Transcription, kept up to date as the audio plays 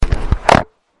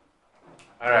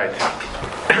Alright.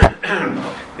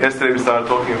 Yesterday we started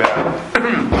talking about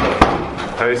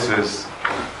Tosfos,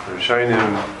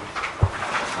 Rishonim,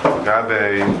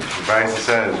 Gabe, Bryce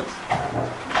said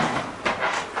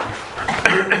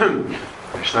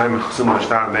Shnaim Chusum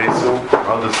Ashtar Mesu,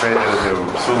 others say that they were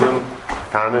Psulim,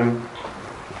 Tanim,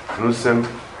 Nusim.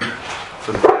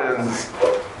 So it depends,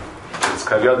 it's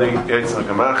Karyodi, Yetz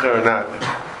Makamacher or not.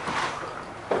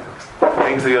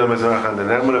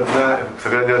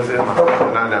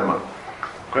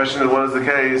 Question is, what is the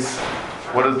case?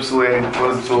 What does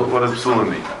psulim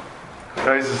mean?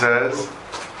 Raisa says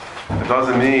it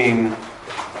doesn't mean.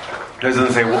 It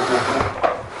doesn't say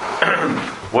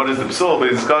what is the psul, but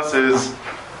he discusses.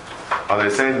 Are they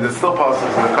saying that it's still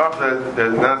possible? In the Kaf,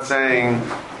 they're not saying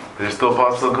that it's still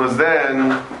possible because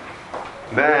then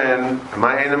am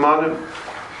I einamanim?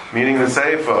 Meaning the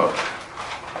sefer.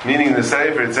 Meaning in the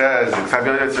Sefer it says, we're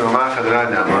going to get to Makamacha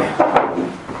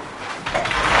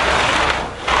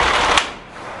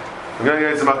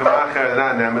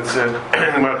and it's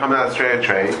going to come out straight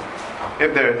tray.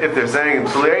 If they're saying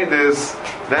this,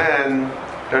 then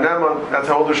they're not. That's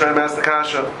how old Rishonim asked the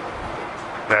Kasha.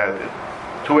 That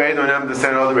two Eid on them to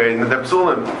send other Eid, and they're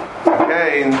psulim.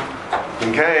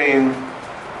 In Cain,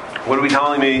 what are we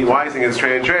telling me? Why is it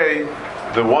straight tray?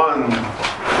 The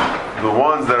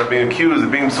ones that are being accused of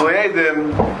being psuli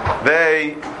Eidim,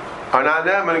 they are not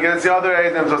them and against the other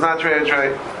Eidim, so it's not trey.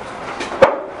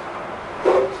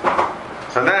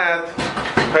 So that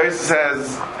Pesach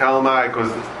says Elamai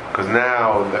because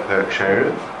now they're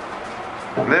kshered.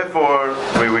 And therefore,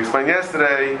 we explained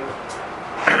yesterday,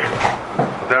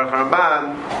 Derech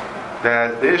Ramban,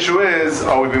 that the issue is: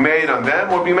 are we be made on them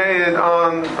or be made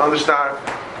on the star?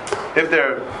 If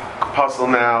they're apostle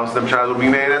now, so the child will be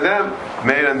made on them.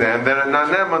 Then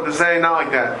not them, but to say not like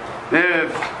that.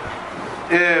 If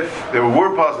they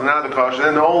were apostle now the kosher,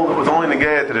 then it was only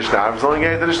negated to the star. If it's only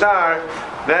negated to the star,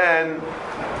 then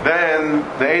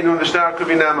the Eidim of the star could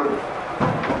be Naman.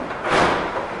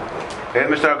 The Eidim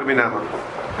of the star could be Naman.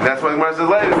 And that's what the Gemara says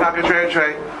later. It's not a trey. It's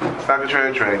not a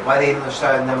trey. Why the Eidim of the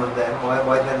star and Naman then?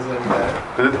 Why then is it going to be better?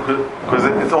 Because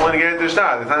it's only negated to the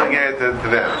star. It's not negated to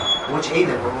them. Which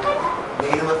Eidim?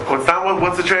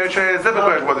 What's the trey? It's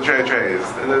difficult what the trey is.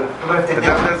 But if the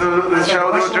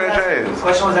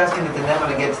question was asking that the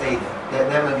Neman against the Eidim. The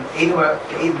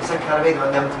Eidim, the second kind of Eidim,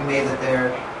 Neman to be made that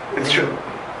they're. It's true.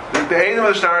 The Eidim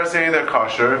of the star are saying they're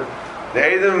kosher. The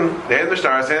Eidim of the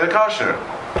star are saying they're kosher.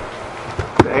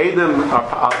 The Eidim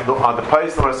are the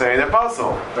place that are saying they're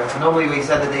puzzle. Right, so normally we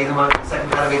said that the Eidim are the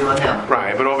second kind of Eidim on them.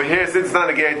 Right, but over here, since it's not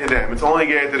negated to them, it's only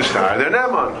negated to the star, they're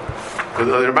Neman. Because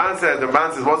the Ramban says,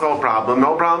 what's the whole problem? The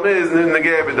whole problem is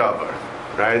negei b'davar.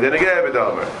 Right? They're negei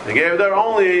b'davar. Negei b'davar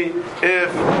only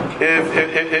if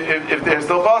they're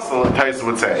still possible, Taisa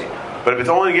would say. But if it's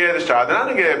only negei the star, they're not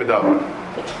negei b'davar.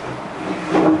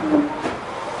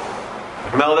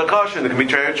 Mel the caution, it can be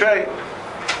trey. The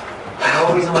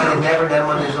whole reason why they never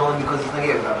Neman is only because it's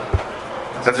negei b'davar.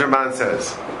 That's what Ramban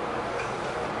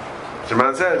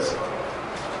says.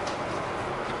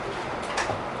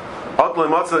 Otulay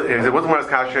matzah. It wasn't where it's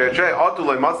kasher trey.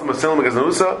 Otulay matzah masilim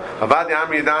gazanusa. Avadi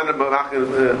amri yadana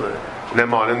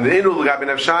neman. And the inu l'gabi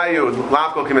nefshayu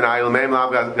lafko kiminayil meim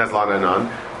lav gazlana non.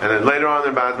 And then later on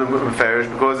their bands meferish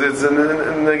because it's in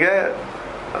the gay.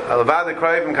 Avadi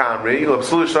krayvim kamri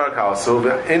l'absulu shtar kalsu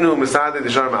inu misade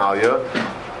dishar ma'alya.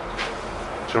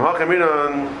 Shem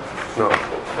hacheminon. No.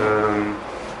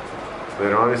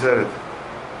 Later on he said it.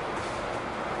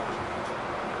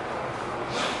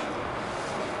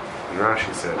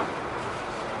 Rashi said.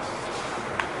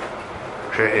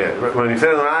 When he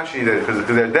said in Rashi that because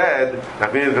they're dead,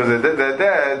 not meaning because they're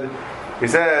dead, he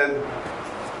said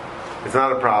it's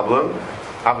not a problem.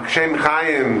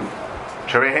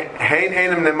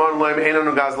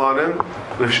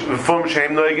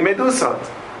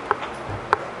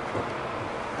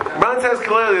 Ran says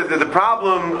clearly that the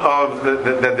problem of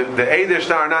the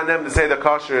Eidish are not them to say the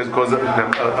kosher is because of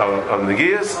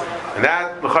Negias, and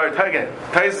that again,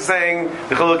 Tais is saying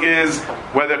the chiluk is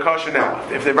whether they're kosher now.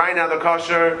 If they right now they're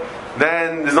kosher,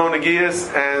 then there's no Negias,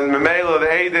 and Memela the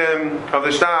Eidim of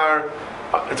the star,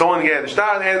 it's only Negias the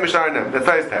star, the Eidim star and them. That's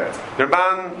Tais teretz.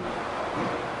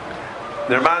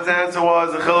 The Ramban's answer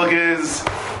was the chiluk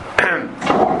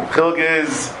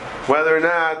is whether or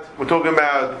not we're talking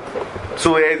about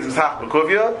Psuli Eidim Zach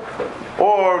Bakuvia,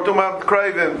 or we're talking about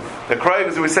Krayvim. The Krayvim,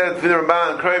 as we said, the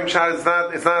Ramban, Krayvim Shad, it's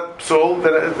not Psul,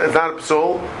 it's not a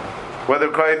Psul. Whether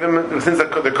Krayvim, since the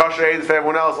kosher Eidim for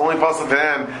everyone else, only possible for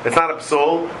them, it's not a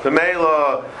Psul. The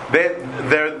Mela,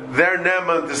 they're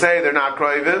Neman to say they're not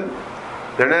Krayvim.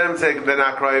 They're Neman to say they're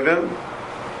not Krayvim.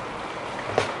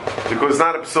 Because it's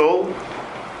not a Psul.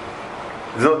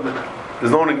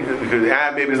 There's no maybe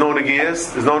there's no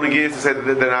negias. There's no negias to say that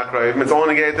they're not krayvim. It's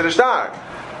only negated to the star.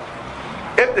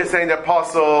 If they're saying they're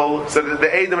apostle, so that the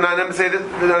Eidim are not going to say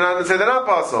that they're not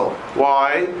apostle.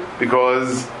 Why?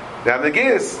 Because they have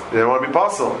negias. They don't want to be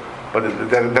apostle. But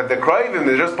that they're krayvim,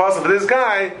 they're just apostle for this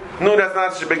guy. No, that's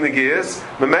not such a big negias.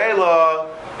 Memela,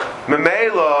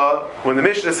 when the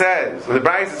Mishnah says, when the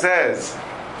Brisa says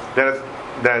that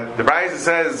the Brisa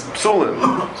says psulim,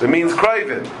 so it means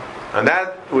krayvim. And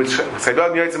that which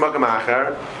Saydod Yotzim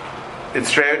Makamacher, it's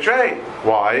trey or trey.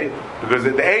 Why? Because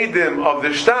the Eidim of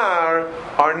the Shtar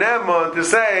are Neman to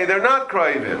say they're not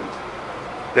krayvim.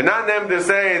 They're not Neman to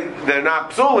say they're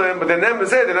not psulim, but they're Neman to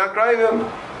say they're not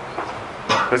krayvim.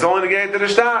 It's only negated to the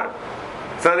Shtar.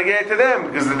 It's not negated to them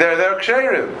because they're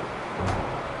ksherim.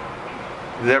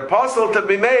 They're apostle to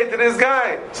be made to this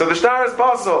guy. So the Shtar is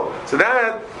apostle. So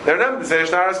that they're Neman to say the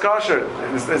Shtar is kosher.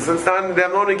 It's not, they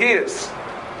have no negias.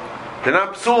 They're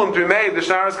not psulim to be made, the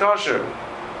shtar is kosher.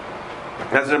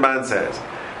 That's what the Ramban says.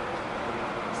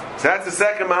 So that's the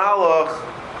second mahalach,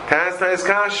 to answer his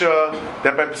kasha,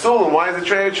 that by psulim, why is it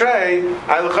trey or trey?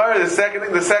 The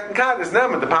second cut is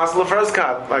neman, the passel of first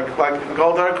cut, like in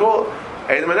Kol Tarakul.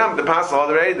 Eidim and neman, the passel,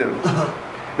 other Eidim.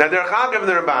 Now, they're chagav in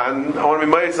the Ramban, I want to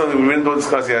be made something we didn't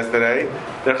discuss yesterday.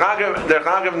 They're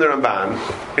chagav in the Ramban.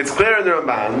 It's clear in the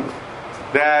Ramban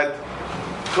that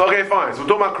okay, fine. So we're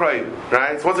talking about krayim,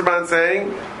 right? So what's the Ramban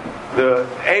saying? The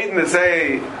Eidim that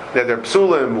say that they're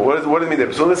psulim. What do you mean they're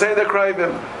psulim? They say they're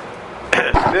krayim.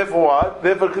 Therefore what?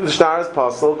 Therefore the shtar is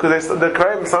possible because the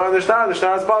krayim is on the shtar. The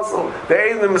shtar is possible. The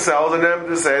Eidim themselves and them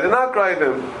to say they're not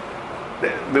krayim.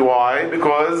 Why?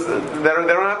 Because they don't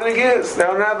have any gears. They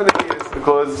don't have any gears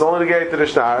because it's only the gate to the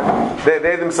shtar.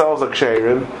 They themselves are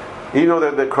ksherim. You know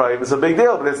that the crime is a big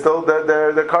deal, but it's still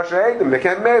they're kosher Eidim. They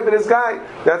can't marry for this guy.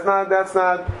 That's not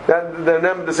they're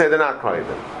never to say they're not crime.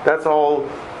 That's the whole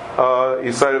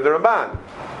side of the Ramban.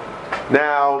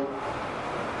 Now,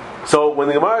 so when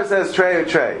the Gemara says trey or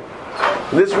trey,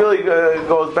 this really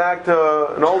goes back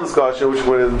to an old discussion which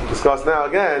we're going to discuss now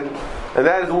again, and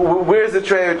that is where's the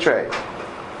trey or trey?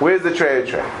 Where's the trey or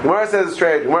trey? The Gemara says it's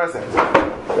trey. The Gemara says.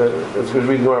 Let's read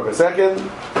the Gemara for a second.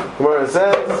 The Gemara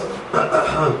says.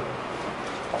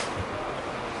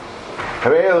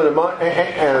 These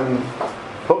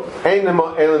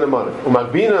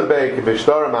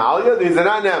are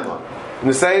not Neman. In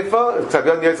the Seifa,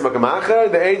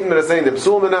 the Eidim that are saying the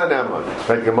Psul are not Neman.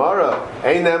 Like Gemara,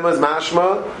 Ein Neman is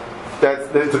mashma, that's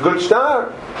a good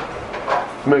shtar.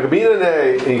 You can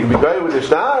be going with the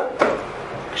shtar.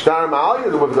 Shtar Ma'alya,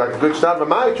 it was like a good shtar, but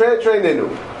my trey ninu.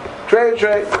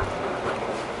 Trey.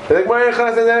 The Gemara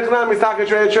is talking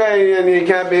trey, and you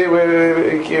can't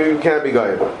be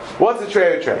going. What's the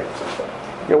trey?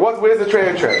 Where's the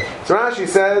trey? So Rashi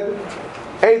said,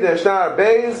 Eideh shtar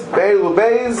beis, be'elu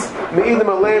beis, me'idim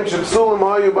aleim shepsulim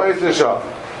ha'yu ba'is l'shah.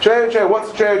 Trey, what's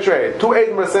the trey? Two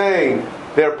Eidim are saying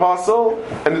they're apostle,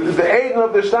 and the Eidim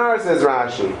of the shtar says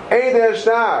Rashi, Eideh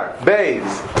shtar beis.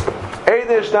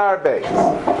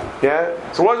 Yeah?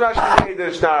 So what's Rashi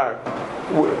Eideh shtar?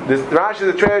 This Rashi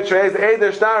the trey is the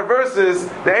Eidim shtar versus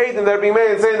the Eidim that are being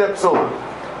made and saying they're psulim.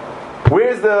 Where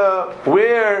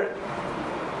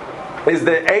is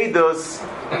the Eidos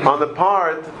on the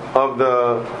part of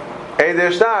the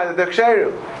Eidim shtar that they're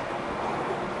ksherim?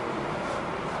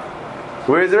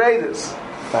 Where is the Eidos?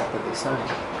 The fact that they signed.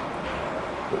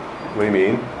 What do you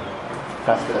mean? The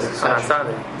fact that it's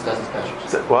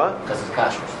kashrus. What? Because it's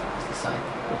kashrus. It's the sign.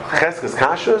 Cheskes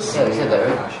kashrus? Yeah, you said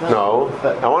that, right? No.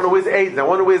 I wonder where's the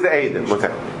Eidim. One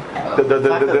second. The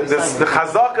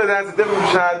chazaka, that's a different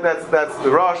shot. That's the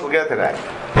Rosh. We'll get to that.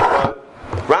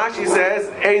 Rashi says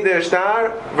Eidim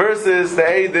shtar versus the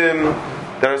Eidim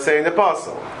that are saying the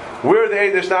apostle. Where the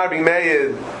Eidim shtar being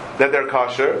made that they're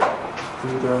kosher?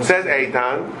 Says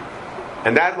Eitan,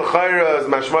 and that l'chayra is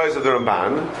mashmois of the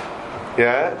Ramban.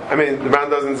 Yeah, I mean the Ramban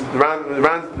doesn't. The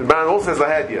Ramban also says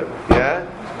lahedya. Yeah.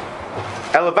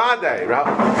 Elevade,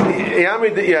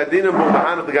 Yamri Yadinu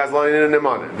Bumahan the Gazlani in the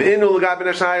Nemana. The Inu Lagabin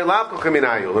Ashai Lav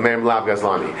Kochaminayu, the name Lav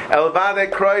Gazlani. Elevade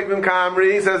Kroivim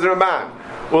Kamri, says the Ramban.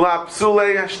 Ulap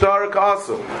Sule Shtar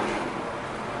Kasu.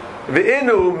 The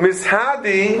Inu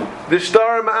Mishadi, the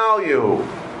Shtar Ma'alyu.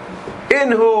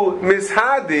 Inhu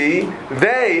Mishadi,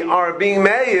 they are being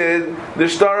made the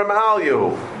Shtar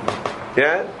Ma'alyu.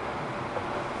 Yeah?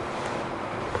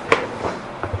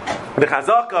 The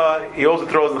Chazaka, he also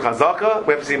throws in the Chazaka.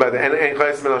 We have to see about the En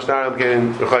Chayes Men Ashtar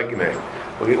Amkin Rechaykimei.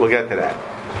 We'll get to that.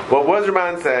 What was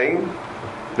Ramban saying?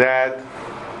 That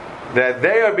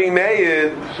they are being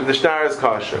made, the Shtar is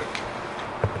kosher.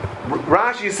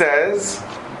 Rashi says,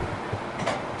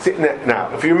 See,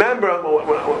 now, if you remember,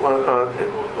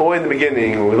 all in the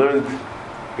beginning, when we learned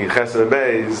in Chesed and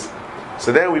Beis,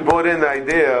 so then we brought in the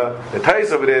idea, the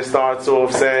Tais over there starts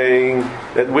off saying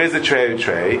that where's the Trey?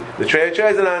 The Trey is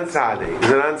an Ansadi. It's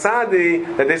an Ansadi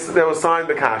that was signed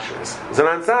by Kashers. It's an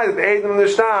Ansadi that the Eidim and the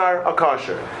Shtar are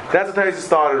kosher. That's what Tais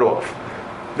started off.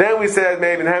 Then we said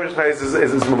maybe the Hamish Tais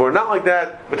is more not like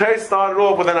that, but Tais started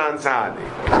off with an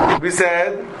Ansadi. We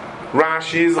said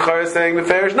Rashi is saying the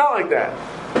fair is not like that.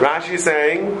 Rashi is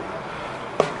saying,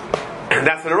 and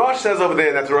that's what the Rosh says over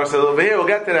there, that's what the Rosh says over here. We'll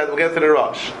get to that, we'll get to the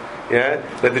Rosh. Yeah?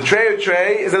 That the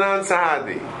Trey is an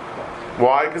Ansadi.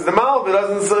 Why? Because the Malva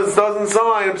doesn't sign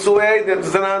Psul Eidim,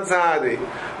 it's an Ansadi.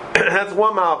 That's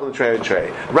one Malva in the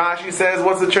Trey. Rashi says,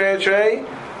 what's the Trey?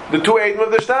 The two Eidim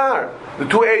of the Shtar. The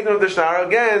two Eidim of the Shtar,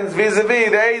 again, vis-a-vis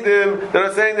the Eidim that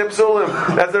are saying the Psulim.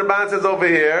 That's what the Ramban says over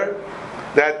here.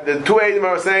 That the two Eidim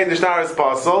are saying the Shtar is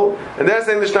possible, and they're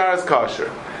saying the Shtar is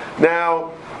kosher.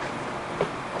 Now,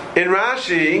 in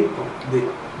Rashi,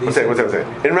 one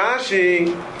second. In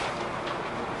Rashi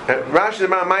the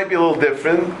Ramban might be a little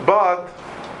different, but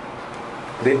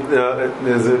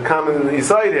there's a common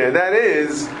insight here, and that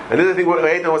is, and this is I think what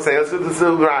Eitan was saying. Let's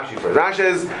do Rashi first. Rashi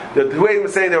says that the Eitan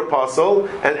was saying they're apostle,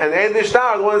 and Eitan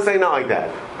Shtar, the one is saying not like that.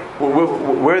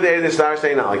 Where the Eitan Shtar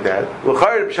saying not like that? Well, the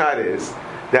Pshat is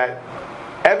that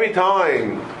every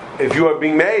time, if you are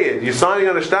being made, you're signing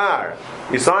on the Shtar.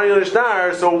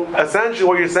 So essentially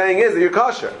what you're saying is that you're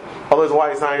kosher. Otherwise, why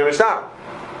are you signing on the Shtar?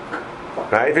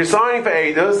 Right? If you're signing for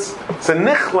Eidos, so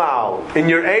Nichlal in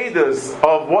your Eidos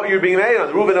of what you're being made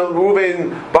on.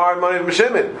 Reuven borrowed money from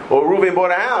Shimon, or Reuven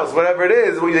bought a house, whatever it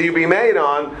is that you're being made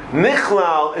on.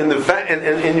 Nichlal in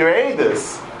your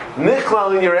Eidos.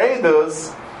 Nichlal in your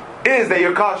Eidos is that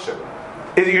you're kosher.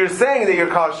 You're saying that you're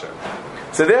kosher.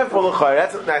 So therefore, I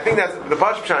think that's the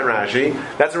Pashut Pshat Rashi.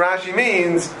 That's what Rashi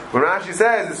means when Rashi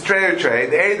says it's Trey,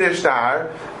 the Eidim Shtar,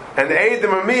 and the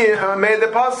Eidim are made the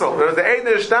puzzle. The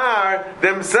Eidim Shtar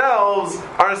themselves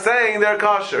are saying they're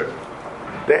kosher.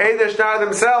 The Eidim Shtar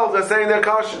themselves are saying they're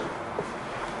kosher.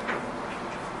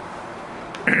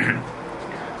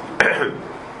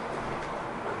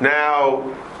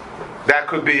 Now, that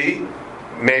could be.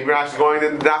 Maybe Rashi's going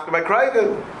to Dafka by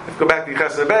Krayvim. Let's go back to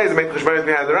Chesed Beis and make Cheshbonis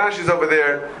behind the Rashi's over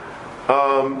there.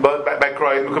 But by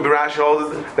Krayvim, it could be Rashi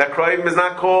holds that Krayvim is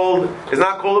not called a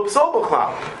Psol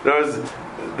B'Chlal. In other words,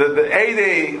 the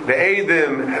Eidim,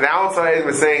 the outside Eidim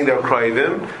is saying they're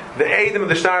Krayvim. The Eidim of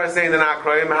the Shtar is saying they're not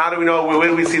Krayvim. How do we know? Where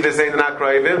do we see they're saying they're not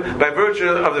Krayvim? By virtue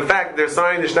of the fact that they're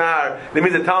signing the Shtar, that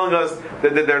means they're telling us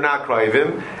that they're not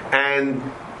Krayvim. And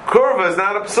Kurva is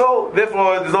not a Psol.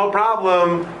 Therefore, there's no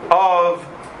problem of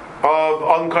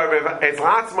Unkarve. It's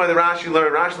Latzmai the Rashi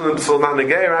learned. Rashi learned the Psol not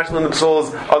negay. Rashi learned the Psol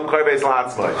is Unkarve it's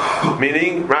Latzmai.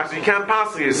 Meaning, Rashi, you can't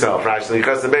possibly yourself. Rashi,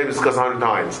 because the baby discussed 100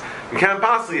 times. You can't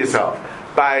possibly yourself.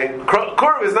 By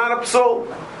Kurva is not a Psol.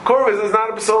 Kurva is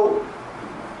not a Psol.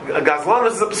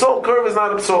 Gazlanus is a Psol. Kurva is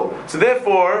not a Psol. So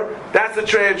therefore, that's the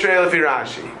Trey Lefi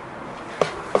Rashi.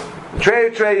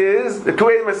 Trey is the two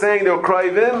Eidim are saying they're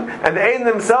Krayvim, and the Eidim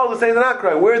themselves are saying they're not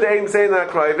Krayvim. Where are the Eidim saying they're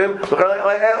not Krayvim?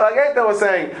 Like Eitan was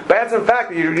saying, but that's in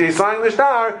fact you're signing the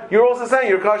Shtar. You're also saying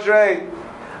you're kosher Eid.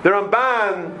 The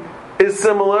Ramban is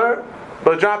similar,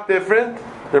 but drop different.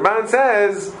 The Ramban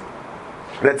says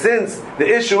that since the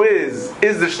issue is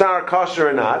the Shtar kosher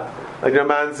or not, like the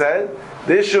Ramban said,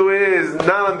 the issue is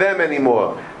not on them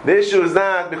anymore. The issue is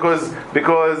not because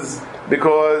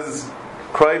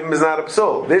Krayvim is not a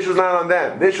psul. The issue is not on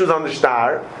them. The issue is on the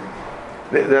Shtar.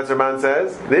 That's what Ramban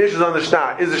says. The issue is on the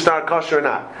Shtar. Is the Shtar kosher or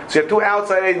not? So you have two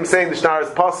outside Eidim saying the Shtar is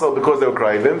possible because they were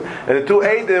Krayvim, and the two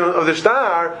Eidim of the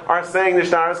Shtar are saying the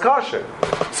Shtar is kosher.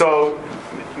 So,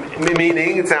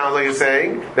 meaning, it sounds like you're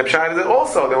saying, that Pshat is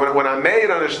also, that when I'm made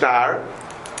on a Shtar,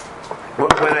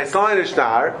 when I sign a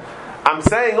Shtar, I'm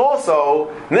saying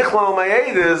also, Nichlal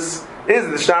Ma'edis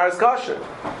is the Shtar is kosher.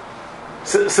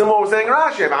 Similar we're saying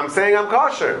Rashi. I'm saying I'm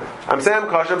kosher. I'm saying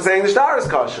the Shtar is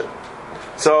kosher.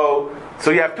 So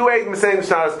you have two Eidim saying the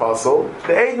Shtar is possible.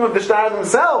 The Eidim of the Shtar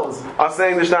themselves are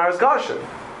saying the Shtar is kosher.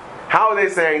 How are they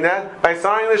saying that? By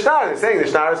signing the Shtar. They're saying the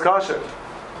Shtar is kosher.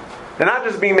 They're not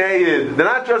just being made. They're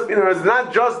not just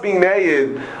being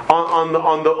made on the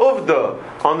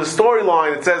uvda, on the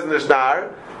storyline. It says in the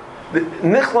Shtar,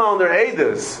 Nichlal and their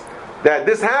Eidos, that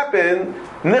this happened.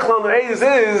 Nichlal and their Eidos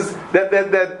is that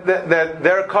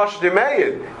they're kosher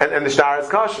made, and the Shtar is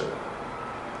kosher.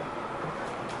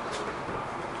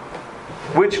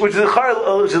 Which is a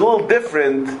little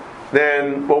different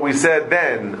than what we said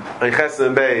then in Chesed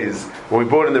and Beis when we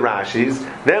brought in the Rashis.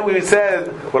 Then we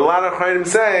said what a lot of Chayim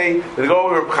say, they go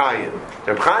over Reb Chaim.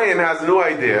 Reb Chaim has a new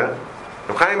idea.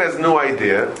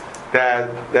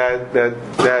 that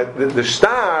the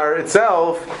star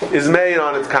itself is made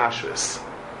on its kashrus.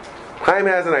 Chaim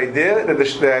has an idea that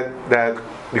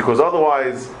because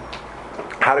otherwise,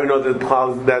 how do we know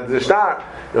that the star?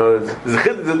 There's a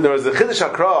chiddush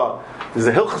hakra. There's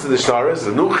a hilchos of the stars.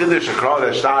 There's a new chiddush hakra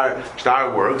that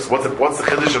star works. What's the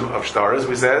chiddush of stars?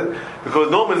 We said because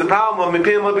normally the problem of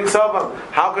mipim lebik savam.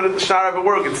 How could the star ever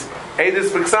work? It's edis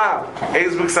b'ksav.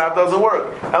 Edis b'ksav doesn't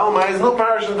work. Elma has no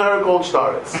parish in Torah called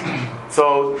stars.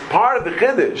 So part of the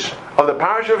chiddush of the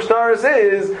parish of stars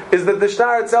is that the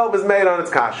star itself is made on its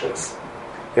kashrus.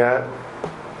 Yeah,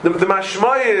 the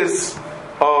mashmayis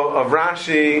of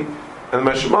Rashi and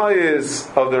the mashmayis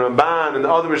of the Ramban and the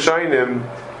other Rishonim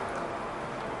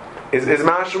is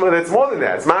mashma. It's more than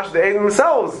that. It's mashma. The Eidim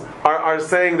themselves are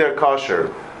saying they're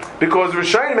kosher because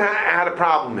Rishonim had a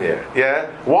problem here. Yeah,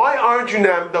 why aren't you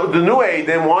the new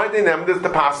Eidim? Why are they named as the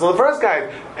apostle of the first guy?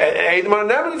 Eidim are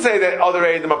never to say that other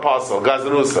Eidim apostle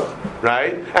Gazanusa,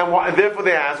 right? And therefore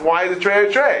they ask, why is it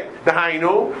trey? The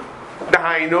Eidim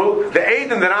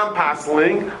that I'm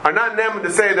passing are not named to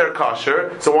say they're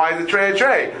kosher, so why is it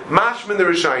trey? Mashman the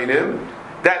Rishonim,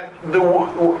 that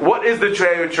what is the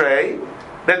trey?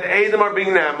 That the Eidim are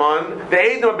being naman, the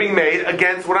Eidim are being made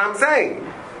against what I'm saying.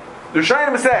 The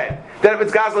Rishonim said that if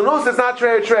it's Gazlanus, it's not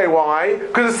trey. Why?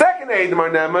 Because the second Eidim are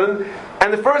naman,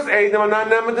 and the first Eidim are not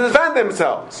naman to defend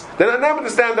themselves. They're not naman to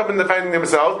stand up and defend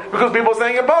themselves because people are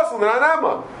saying apostle, they're not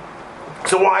naman.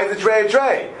 So why is it trey?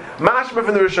 Mashma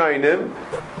from the Rishonim,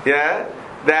 yeah,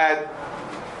 that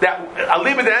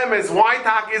Alibid Emes, why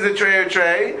tak is it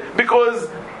trey? Because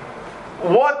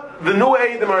what the new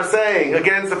Eidim are saying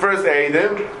against the first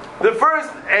Eidim, the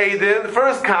first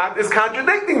kat is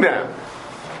contradicting them.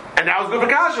 And that was good for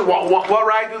Kasha. What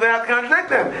right do they have to contradict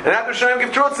them? And after Rishonim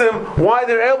give Trutzim, why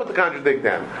they're able to contradict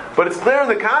them. But it's clear in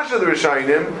the Kasha of the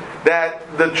Rishonim that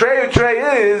the trey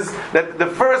is that the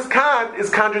first kat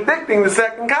is contradicting the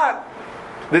second kat.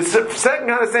 The second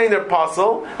kat is saying they're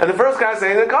apostle, and the first kat is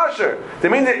saying they're kosher.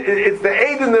 That means it's the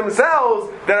Eidim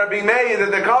themselves that are being made that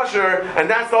they're kosher, and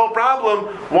that's the whole problem.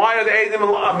 Why are the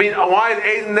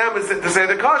Eidim them to say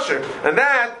they're kosher? And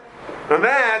that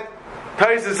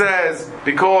Taisa says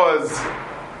because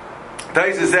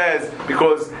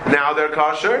now they're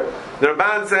kosher. The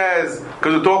Ramban says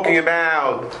because we're talking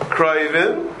about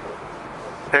Krayvim,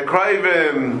 and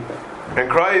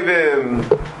Krayvim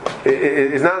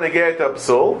is not negate to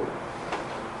psul.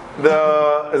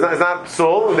 It's not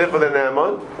psul, and therefore they're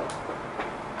naman.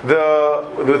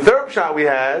 The third shot we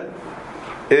had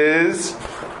is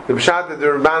the pshat that the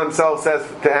Ramban himself says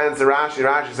to answer Rashi.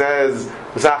 Rashi says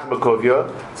Masach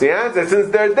Bakovya. So he answers since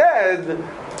they're dead,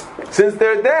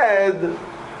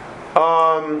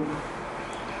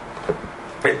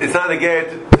 it's not negate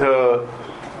to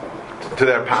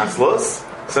their paslos.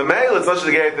 So male is not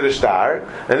negate to the star,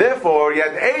 and therefore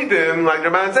yet Eidim, like the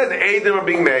Ramban said, the Eidim are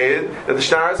being made that the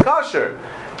star is kosher.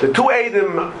 The two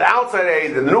Eidim, the outside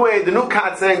Eidim, the new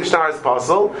kat saying the star is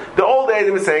apostle, the old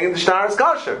Eidim is saying the star is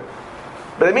kosher.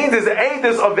 But it means there's the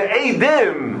Eidus of the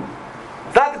Eidim.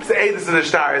 It's not the Eidus of the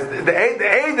stars. The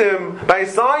Eidim, by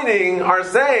signing, are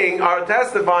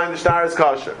testifying the star is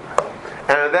kosher.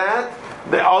 And that,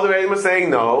 the other Eidim are saying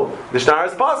no, the star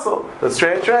is apostle. That's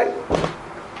trey.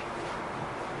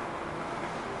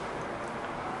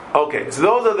 Okay, so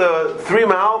those are the three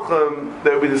Malchim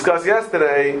that we discussed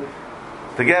yesterday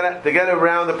to get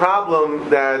around the problem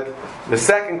that the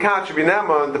second kat should be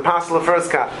Neman, the apostle of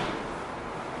first kat.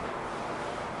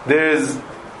 There's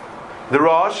the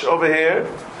Rosh over here.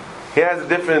 He has a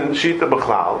different Shita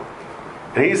B'chlal,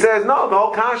 and he says no. The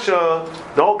whole kasha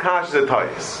is a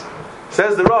tois.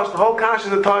 Says the Rosh, the whole kasha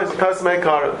is a tois. Tois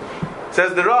meikara.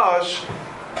 Says the Rosh,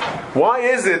 why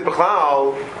is it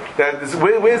B'chlal that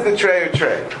where's the trey?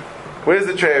 Where's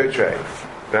the trey?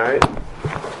 Right?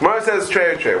 Gemara says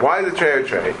trey. Why is it trey?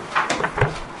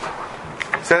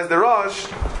 Says the Rosh,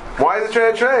 why is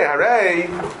it trey? Hooray!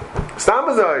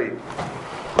 Stamazoi.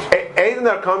 Eidim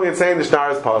that are coming and saying the star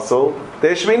is apostle,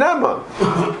 they should be Nama.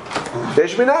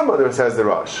 Says the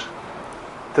Rosh.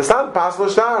 To start possible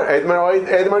star,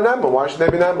 Eidim are Nama. Why should they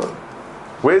be Nama?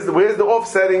 Where's the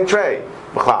offsetting tray?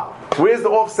 Where's the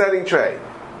offsetting tray?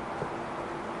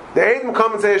 The Eidim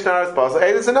come and say the star is apostle.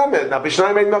 Eidim is a Nama. Now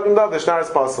Bishnai made Malkim Dov, the star is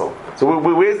apostle. So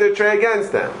where's their tray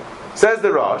against them? Says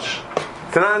the Rosh.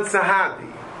 Tanan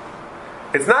Sahadi.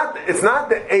 It's not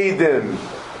the Eidim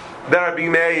that are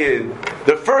being made.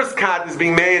 The first kat is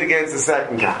being made against the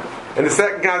second kat, and the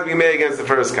second kat is being made against the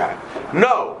first kat.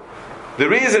 No, the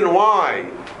reason why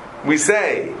we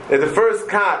say that the first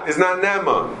kat is not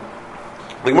Neman,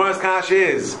 the Gemara's kash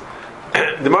is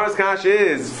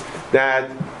that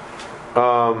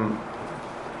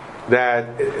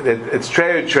that it's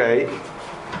trey or trey.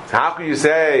 So how can you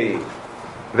say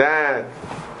that?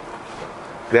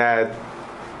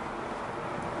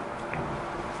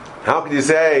 How can you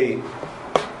say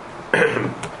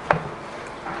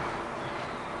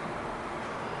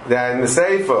that in the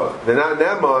Sefer, they're not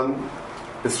Neman,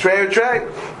 it's tray or tray?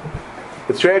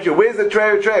 It's tray or tray. Where's the tray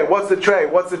or tray? What's the tray?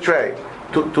 What's the tray?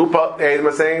 Eidim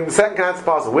are saying the second kind is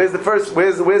possible. Where's the first?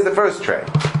 Where's the first tray?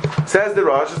 Says the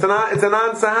Rosh, it's an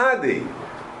sahadi.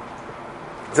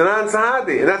 It's an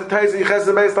sahadi, and that's the Taisa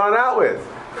Yechesed Bay started out with.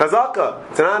 Chazaka.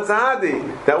 It's an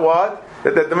sahadi. That what?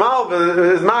 That the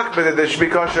Malva is makbid that there should be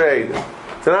kosher eidim.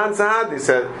 It's an sahadi.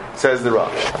 Says the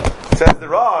Rosh. Says the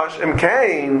Rosh.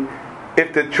 Kain.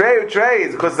 If the tray or tray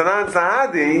is because it's an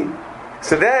sahadi,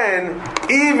 so then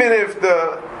even if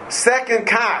the second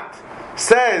kat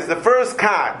says the first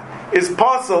kat is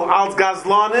pasul als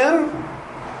gazlanim,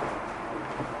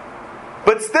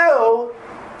 but still,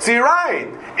 so you're right.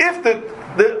 If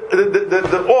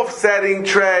the offsetting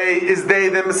tray is they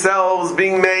themselves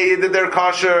being made that they're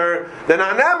kosher, then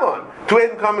anemon. To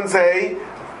even come and say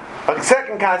a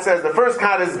second kat says the first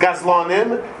kat is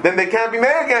gazlanim, then they can't be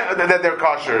made again that they're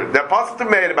kosher. They're possible to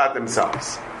be made about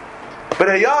themselves. But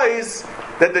hayais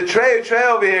that the tray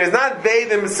over here is not they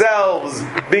themselves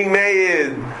being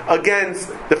made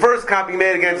against the first kat being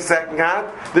made against the second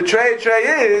kat. The tray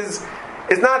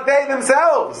is not they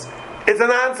themselves. It's an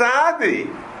ansahadi.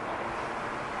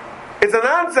 It's an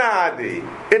ansahadi.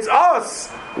 It's us.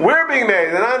 We're being made.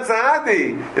 An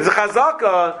ansahadi. It's a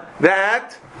chazaka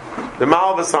that the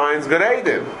Malva signs good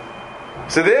eidim.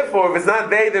 So therefore, if it's not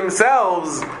they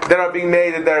themselves that are being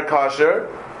made that they're kosher,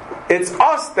 it's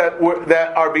us that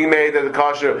are being made that are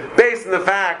kosher based on the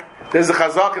fact there's a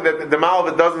chazaka that the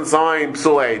Malva doesn't sign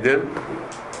psul eidim.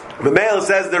 The male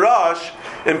says the Rosh.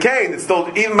 In Cain, it's still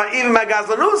even my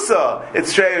gazlanusa,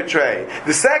 it's tray or tray.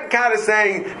 The second kat is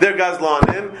saying they're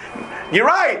gazlanim. You're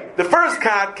right. The first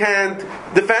kat can't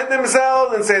defend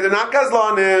themselves and say they're not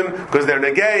gazlanim because they're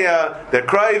negeya, they're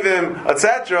kroivim,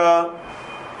 etc.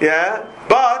 Yeah,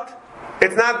 but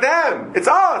it's not them. It's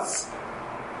us.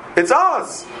 It's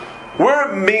us.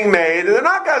 We're being made, and they're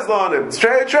not gazlanim. It's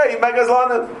tray or tray. Even my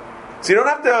gazlanim. So you don't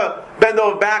have to bend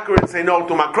over backward and say no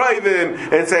to Makroivim,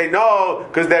 and say no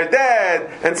because they're dead,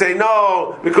 and say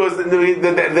no because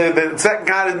the second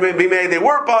kat has been made, they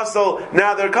were pasul,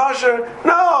 now they're kosher.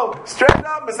 No, straight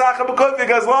up, Masacha B'Kutvi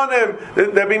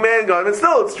Gazlonim, they're being made and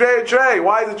still it's tray or tray.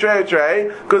 Why is it tray or tray?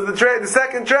 Because the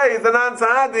second tray is the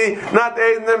non-sahadi, not the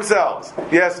Aiden themselves.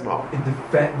 Yes, Mo. The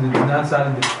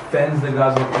non-sahadi defends the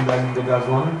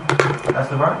Gazlonim? That's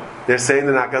the right? They're saying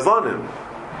they're not Gazlonim.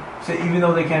 So even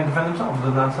though they can't defend themselves,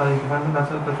 the non-sahadi defend them. That's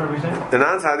what we're saying. The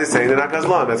non-sahadi is saying they're not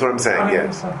gazlan. That's what I'm saying. Okay.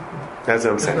 Yes, that's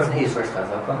what I'm saying.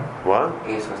 What?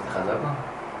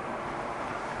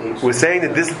 We're saying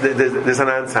that this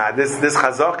non-sahadi, this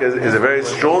chazaka is a very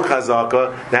strong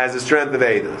chazaka that has the strength of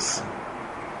Eidos.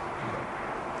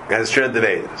 It has the strength of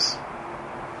Eidos.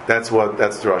 That's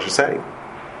the Rosh is saying.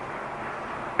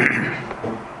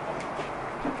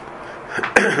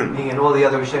 And all the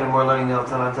other Rishonim were learning they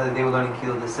were learning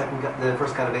the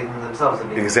first kind of Eidim themselves.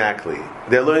 Exactly.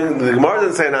 They're learning. The Gemara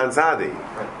doesn't say non-sadi.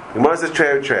 The Gemara says tray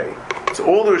or tray. So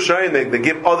all the Rishonim they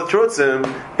give other trutzim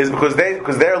is because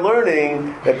they're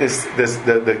learning that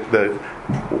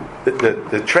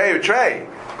the tray or tray.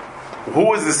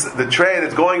 Who is this? The tray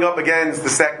that's going up against the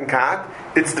second kat?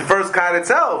 It's the first kat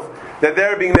itself that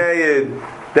they're being made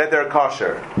that they're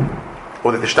kosher.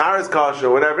 Or that the shtar is kosher,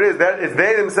 or whatever it is, it's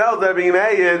they themselves that are being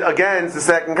made against the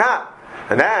second kat.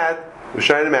 And that, we're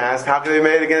trying to ask, how can they be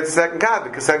made against the second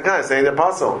kat? The second kat is saying they're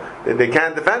pasul. They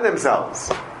can't defend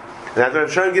themselves. And that's what I'm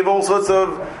trying to give all sorts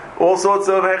of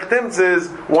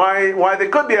hechtimtzes why they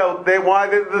could be out, why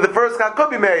the first kat could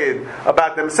be made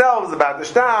about themselves, about the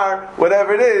shtar,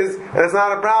 whatever it is, and it's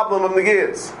not a problem of the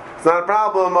giz. It's not a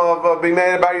problem of being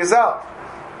made by yourself.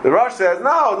 The Rosh says,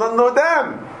 no, nothing to do with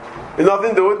them. It's nothing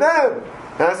to do with them.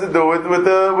 It has to do with the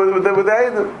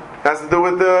Eidim. It has to do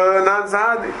with the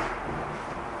non-sahadi.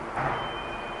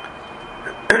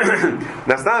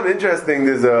 Now, it's not interesting.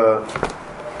 There's a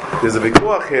big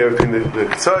vikuach here between the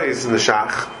Ktsois and the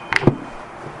Shach.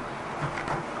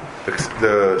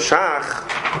 The Shach.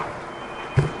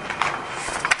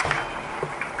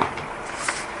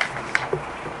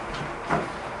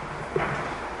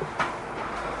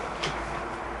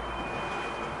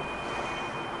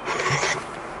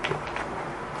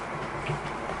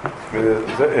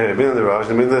 The Rosh.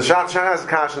 I mean, the Shach has a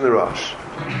kash in the Rosh.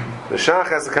 The Shach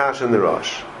has a kash in the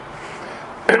Rosh.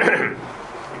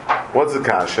 What's the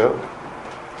kasha?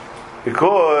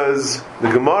 Because the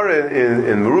Gemara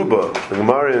in Meruba, the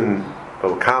Gemara in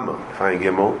Kama, Fine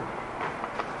Gimel,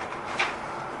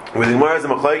 with the Gemara is a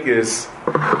machlekes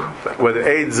whether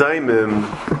Eid Zaymim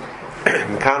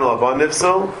Kanal Abba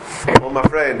Nifsal or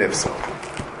Mafreya Nifsal.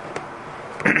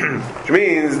 Which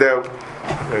means that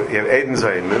you have Eid and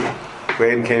Zaymim,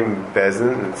 where Eid came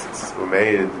Bezin, were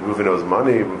made, Reuven owes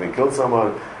money, Reuven killed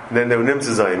someone, and then there were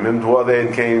Nimtza Zaymim, the other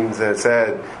Eid came and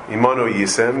said, Imano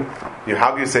Yisem,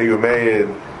 how can you say you were made,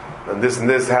 and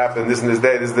this happened, this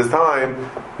day, this time,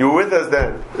 you were with us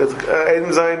then. That's Eid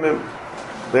and Zaymim.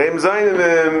 The Eid and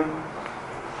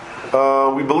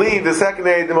Zaymim, we believe the second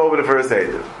Eidim over the first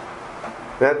Eidim.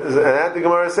 And that the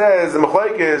Gemara says the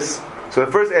machlekes. So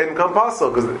the first Eidim come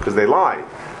pasul because they lied.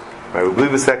 Right? We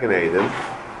believe the second Eidim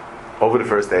over the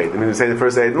first Eidim. I mean, we say the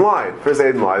first Eidim lied. First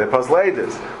Eidim lied. They pasul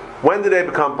Eidim. When did they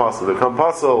become pasul? They become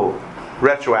pasul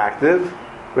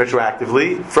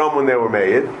retroactively from when they were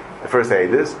made. The first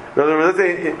Eidim. In other words, let's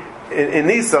say in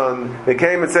Nisan they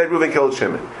came and said Reuven killed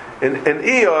Shimon. In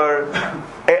Iyar,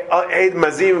 Eid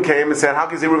Mazim came and said, how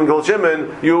can you say Reuven killed Shimon?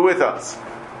 You were with us.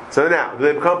 So now, do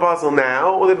they become pasul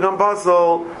now, or do they become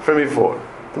pasul from before?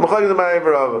 The machlekes is my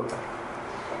Rava.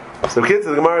 So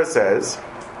the Gemara says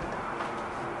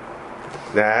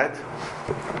that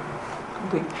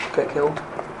they get killed.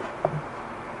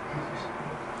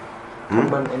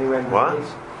 Any random what?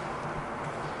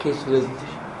 Case of the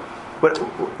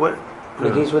what? In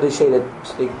the case where they say that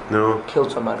they No.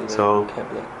 killed somebody, they So? can't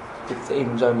be. If the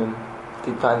Edom Zomim,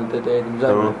 they find that they're Edom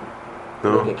Zomim,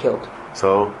 No. they get killed.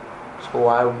 So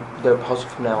why they're apostle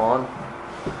from now on?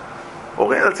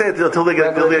 okay, let's say until they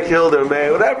get killed or may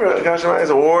whatever. Or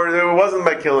it wasn't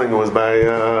by killing; it was by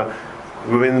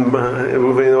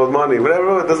moving old money.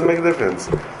 Whatever, it doesn't make a difference.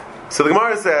 So the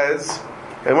Gemara says,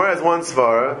 and Gemara has one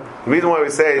svara. The reason why we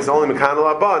say it's only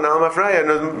Mekanal Abba, now Mafreya,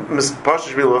 no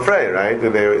Pashtush Shmuel Mafreya, right?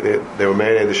 They were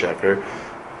made at the Sheker.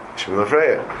 Shmuel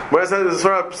Mafreya. Gemara says the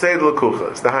svara Pseid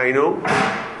L'Kuchas. The Hainu.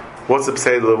 What's the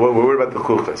Pseid? We're worried about the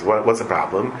Kuchas. What's the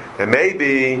problem? That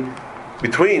maybe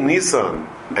between Nisan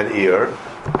and Iyar,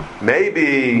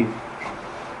 maybe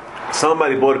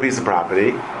somebody bought a piece of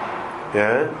property,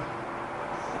 yeah,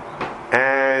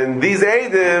 and these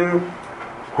Eidim,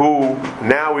 who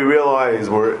now we realize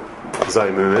were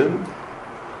Zaymim,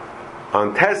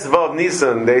 on Tesvav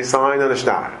Nisan they signed on a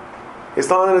shtar. They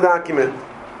signed on a document.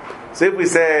 So if we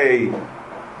say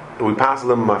we pass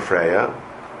them Mafreya,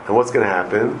 and what's going to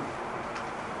happen?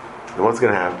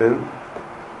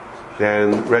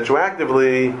 Then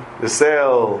retroactively the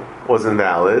sale was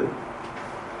invalid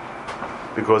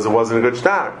because it wasn't a good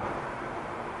shtar,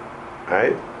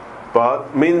 right?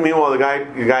 But meanwhile the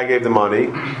guy gave the money,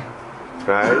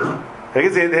 right? The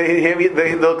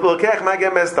lokech might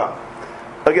get messed up.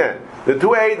 Again, the two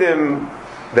Eidim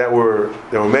that were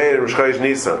made in Rosh Chodesh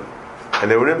Nisan, and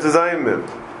they were Nimtza Zaymim.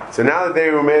 So now that they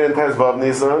were made in Tesvav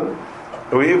Nisan,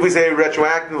 if we say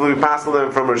retroactively we pass them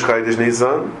from Rosh Chodesh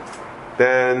Nisan,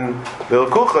 then the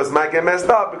Kuchas might get messed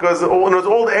up because all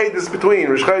the Eidim between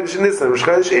Rosh Chodesh Nisan and Rosh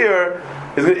Chodesh Iyar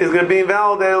is going to be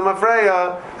invalid El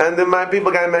Mafreya, and then my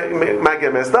people might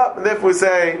get messed up, and therefore we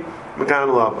say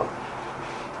Mekan Lava.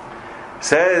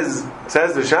 Says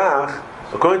the Shach,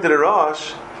 according to the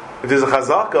Rosh, if there's a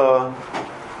chazaka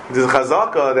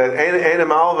that ain't a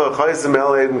malva chaysim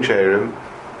el edim ksherim,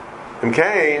 and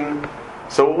Cain.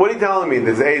 So what are you telling me?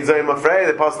 There's Eid Zayim Mafreya,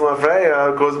 the Apostle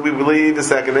Mafreya, because we believe the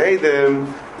second Eidim,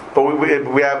 but we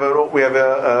have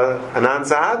an An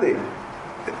Sahadi.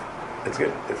 It's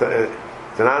good. It's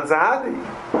an An Sahadi.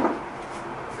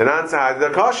 An An Sahadi,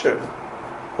 they're kosher.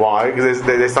 Why? Because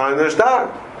they signed their shtar.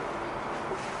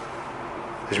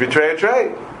 They should be trade.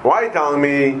 Why are you telling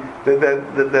me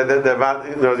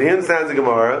that he understands the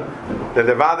Gemara that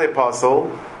the Vade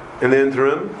Apostle in the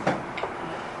interim?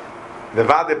 The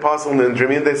Vade Apostle in the interim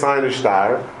means they signed a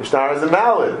shtar. The shtar is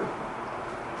invalid.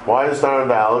 Why is the shtar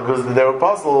invalid? Because they were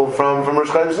apostle from Rosh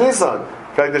Chodesh Nisan.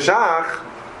 In fact, the Shach,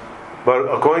 but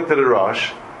according to the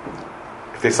Rosh,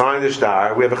 if they signed the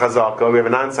shtar, we have a chazaka, we have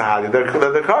an ansahadi,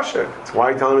 they're kosher. So why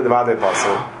are you telling me the Vade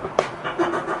Apostle?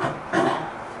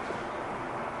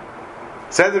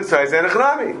 Says the Tzai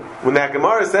Zenachnami. When that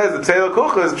Gemara says the Pseil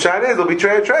Kuchas, Pshat is, it'll be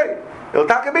trey. It'll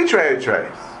taka be trey.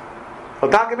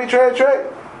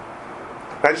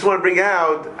 I just want to bring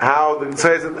out how they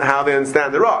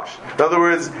understand the Rosh. In other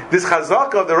words, this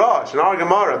chazaka of the Rosh, in our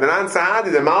Gemara, the Nan Sahadi,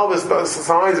 the Malvis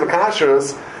signs of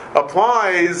Kashrus,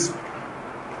 applies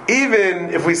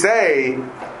even if we say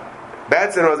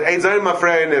Batson was Eid Zayim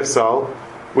Mafreya Nifsal,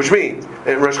 which means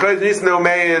in Rosh Chodesh Nisan they were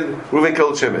made Reuven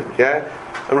killed Shimon. Yeah,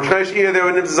 and Rosh Chodesh Iyar they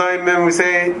were Nimtza Zaymim, and we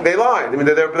say they lied. I mean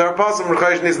they're apostle from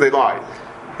Rosh Chodesh Nisan, they lied.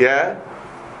 Yeah,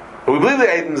 but we believe they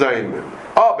Eidim Zaymim.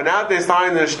 Oh, but now they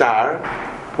signed the shtar.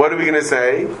 What are we going to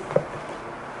say?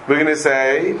 we're going to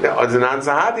say it's an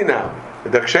ansahadi now.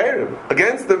 The ksherim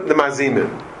against the mazimim.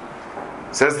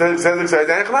 Says the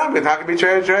echnam. It can be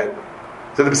trade.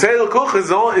 So the Pesach Kuch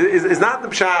is not the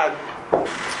pshad.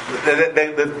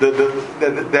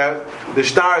 The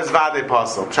star is vade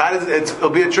pasul. Pshad it'll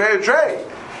be a tray.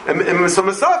 And so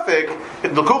Mesafik,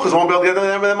 the Kuchas won't be able to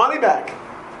get their money back.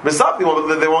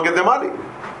 Mesafik they won't get their money,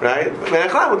 right?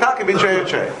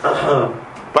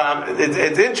 But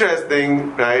it's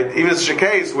interesting, right? Even it's a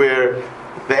case where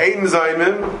the Eidim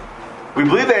Zayimim, we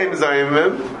believe the Eidim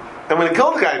Zayimim, and when they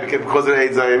killed the guy because of the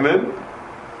Eidim Zayimim,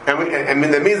 and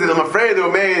that means that I'm afraid they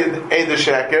were made Eid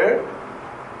Sheker,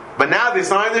 but now they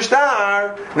signed the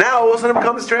star, now all of a sudden it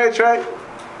becomes tray.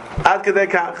 Ad Kedei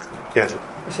Kach. Yes.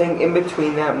 We're saying in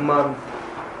between that month,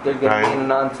 they're going to be in a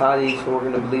non-tadi, so we're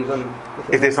going to believe them.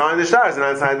 If they signed the stars, they're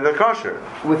not signed the kosher.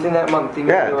 Within that month, even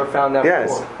if they were found out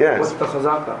before. Yes. What's the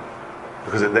chazaka?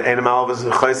 Because the animal was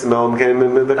chaysim became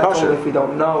in the That's kosher. only if we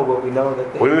don't know, but we know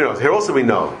that they... What do we know? Here also we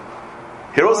know.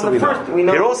 Here also we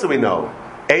know. Here also we know.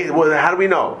 How do we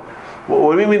know?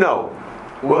 What do you mean we know?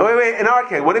 Wait, in our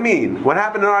case, what do you mean? What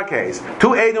happened in our case? 2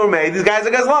 Eidim were made, these guys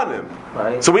are Gazlanim.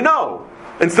 Right. So we know.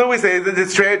 And still we say that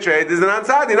it's trade, there's an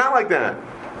ansadi, not like that.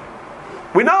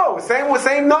 We know.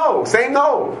 Same no.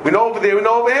 We know over there, we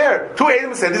know over here. 2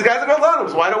 Eidim said, these guys are Gazlanim,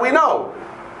 so why don't we know?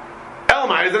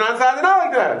 Elamai is an ansadi, not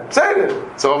like that. Say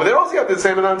it. So over there also you have the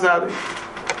same ansadi.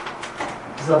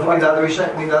 So we the other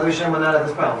Rishon were not at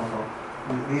this problem.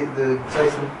 The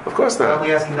of course not.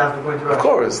 Only asking not to point to Rosh. Of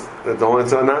course. That's only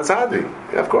to a non-sadi.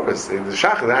 Yeah, of course. The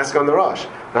Shachar, they ask on the Rosh.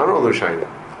 Not on the Rishayim.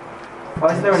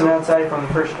 Why is there an outside from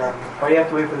the first star? Why do you have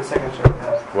to wait for the second star to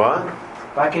pass? What?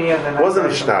 Why can you have the It wasn't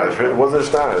a star. It wasn't a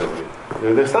star.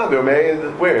 They were made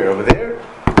where? Over there?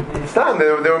 Stam. They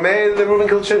were made the Reuben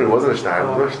Kilchin. It wasn't a star. It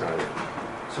was a star.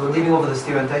 So we're leaving over the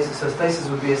stira and Taisus. So Taisus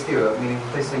would be a stira, meaning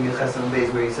Taisus in Yechesed and Beis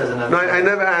where he says another. No, I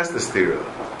never asked the stira.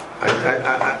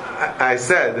 I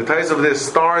said the Taisus of this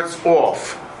starts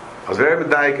off. I was very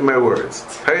medayik in my words.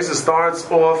 Taisus starts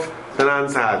off the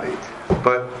non-sadi,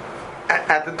 but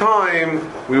at the time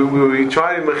we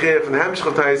tried to mechir from the Hemshech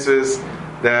of Taisus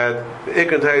that the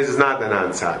Ikon Taisus is not the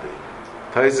non-sadi.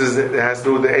 Taisus has to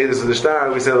do with the Eidos of the star.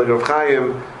 We said like Rav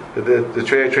Chaim that the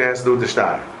tray has to do with the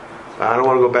star. I don't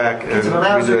want to go back and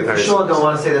redo the Taisus. Sure, don't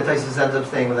want to say that Taisus ends up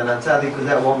staying with the non-sadi because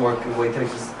that won't work the way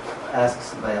Taisus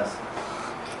asks by us.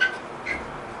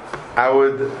 I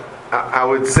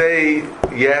would say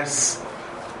yes,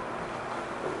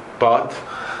 but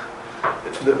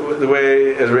the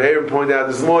way, as Re'er pointed out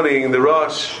this morning, the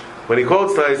Rosh, when he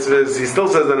quotes Taisus, he still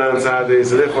says the non-sadi,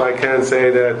 so therefore I can't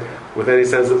say that with any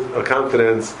sense of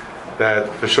confidence that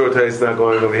for sure Taisus is not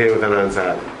going over here with the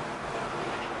non-sadi.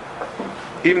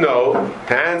 Even though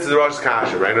to answer the Rosh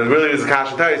Kasha, right? And it really is a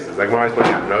Kasha Taisus, like Mari's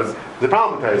pointing out. It's the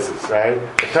problem with Taisus, right?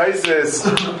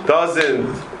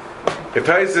 If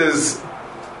Taisus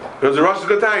there's a Rosh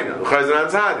Gataina,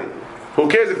 who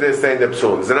cares if they're staying the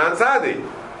Psul? It's an Ansadi.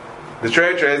 The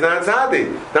trade is an Ansadi,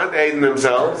 not aiding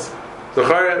themselves. So,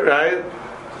 right?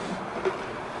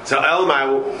 So,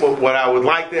 Elmai, what I would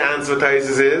like to answer with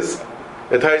Taisus is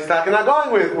that Taisus is not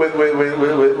going with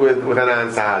an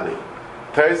Ansadi.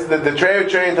 The trade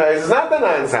Taisus is not the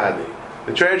Ansadi.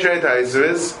 The trade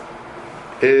Taisus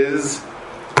is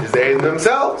they aiding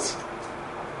themselves,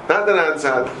 not the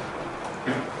Ansadi.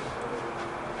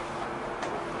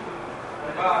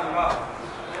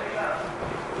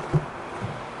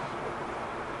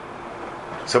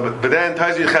 So, but then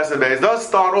Taisus Chesed Beis does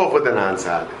start off with the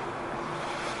non-sadi.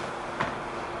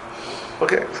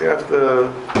 Okay, so you have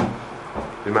to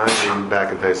imagine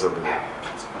back and Taisus over there.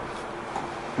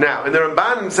 Now, in the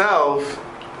Ramban himself,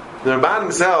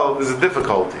 is a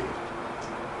difficulty.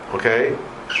 Okay,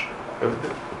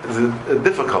 there's a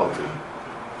difficulty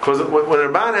because when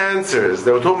Ramban answers,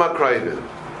 they were talking about Krivim.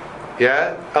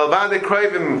 Yeah, Alvade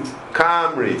Krivim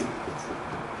Kamri,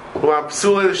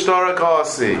 Uapsule Shtarak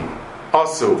Asi.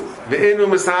 Also, the inu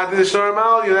misadi the shtar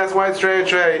malyu. That's why it's trey.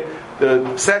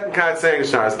 The second card saying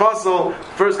shtar is possible.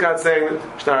 First card saying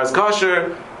shtar is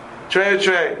kosher. Trey.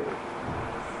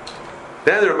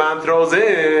 Then the Ramban throws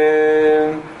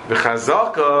in the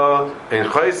chazaka and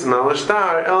chaysim al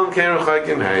shtar elam kein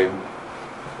rechaykim heim.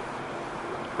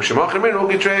 Ushemachim in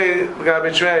uki trey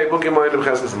gabi trey buki moed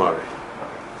b'cheskas mari.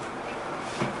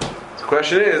 The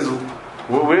question is,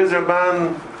 where's the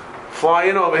Ramban fly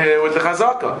in over here with the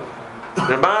chazaka?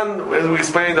 The Ramban, as we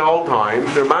explained the whole time,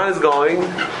 the Ramban is going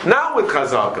not with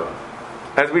Chazaka.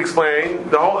 As we explained,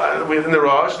 the whole within the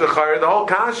Rosh, the Chayr, the whole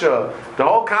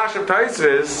Kasha of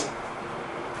Taisus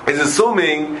is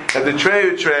assuming that the Trey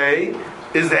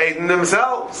is the Aiden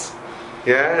themselves.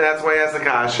 Yeah, and that's why he has the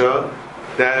Kasha.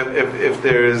 that if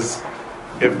they're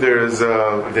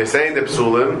saying the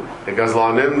psulim, the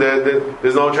gazlanim,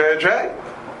 there's no trey.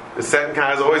 The second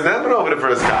car is always never over the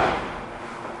first car.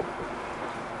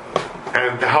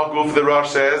 And the Halguf the Rosh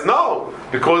says no,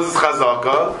 because it's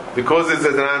chazaka, because it's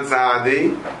an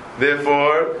ansadi,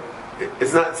 therefore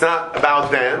it's not about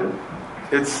them.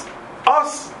 It's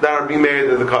us that are being made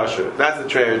of the kosher. That's the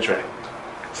trey.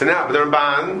 So now, but the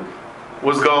Ramban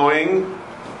was going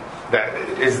that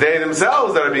it's they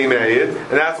themselves that are being made,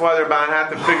 and that's why the Ramban had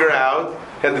to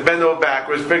bend over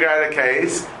backwards, figure out a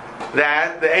case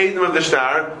that the Eidim of the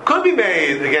Shtar could be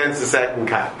made against the second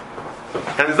cat.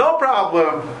 And there's no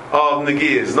problem of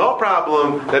Negiyas, no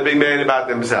problem that being made about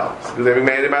themselves, because they're being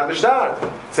made about the Shtar.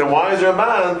 So why is the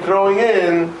Ramban throwing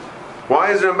in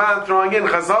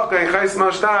Chazaka and Chais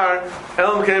Mal Shtar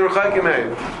Elam Keim Rechakim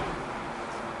Heim?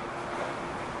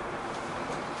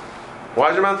 Why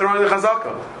is the Ramban throwing the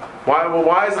Chazaka?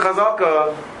 Why is the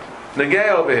Chazaka Negei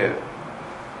over here?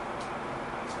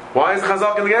 Why is the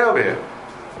Chazaka Negei over here?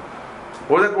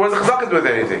 What does the Chazaka do with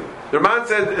anything? The Ramban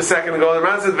said a second ago, the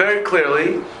Ramban said very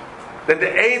clearly that the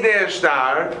Eidei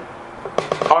Shtar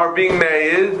are being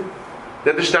made,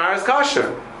 that the Shtar is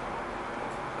kosher.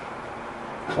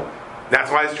 That's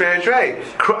why it's trey.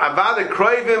 Avada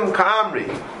kroivim ka'amri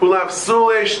ulav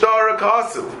sule shtar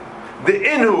kasu. The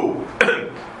inhu,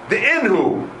 the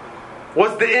inhu.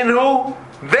 What's the inhu?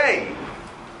 They,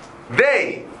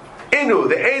 inhu,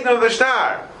 the Eidim of the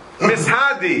Shtar.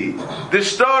 Mishadi, the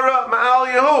Shtara Ma'al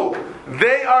Yehu.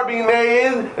 They are being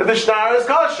made that the Shtar is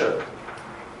kosher.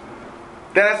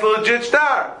 That's the legit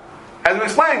Shtar. As we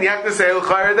explained, you have to say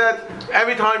l'chayr that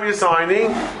every time you're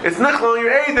signing, it's nichlal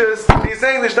your edus. You're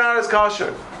saying the Shtar is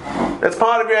kosher. That's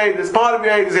part of your edus. Part of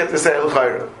your edus you have to say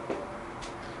l'chayr.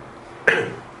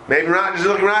 Maybe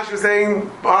Rashi is saying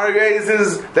part of your edus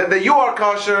is that you are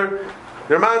kosher.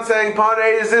 The Ramban saying part of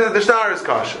edus is that the Shtar is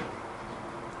kosher.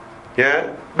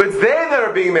 Yeah? But it's they that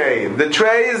are being made. The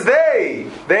tray is they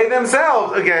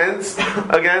themselves against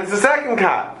the second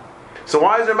cat. So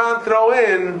why does the man throws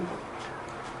in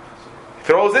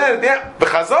the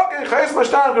chazaka and chayes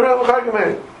mashtar.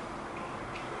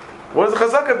 What does the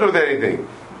chazaka do with anything?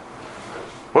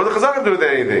 What does the chazaka do with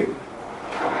anything?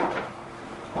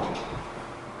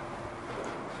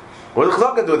 What does the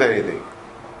chazaka do with anything?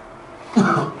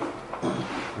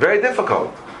 Very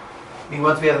difficult. I mean,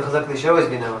 once we have the chazaka, they should always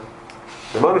be known.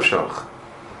 The man of shach.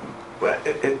 Well,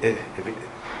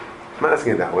 I'm not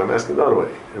asking it that way. I'm asking it the other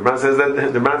way. The man says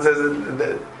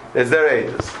that it's their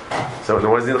ages. So then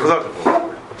what is the chazaka for?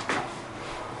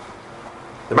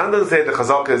 The man doesn't say the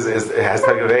chazaka has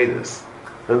to give ages.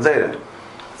 Doesn't say that.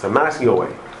 So I'm asking you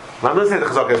away. The man doesn't say the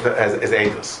chazaka is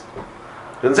ages.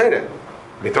 Doesn't say that.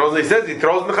 He throws in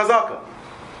the chazaka.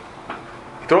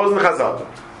 He throws in the chazaka.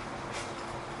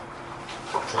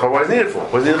 So what is needed for?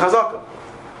 What is needed chazaka?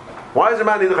 Why does the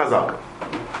man need the chazaka?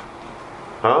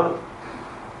 Huh?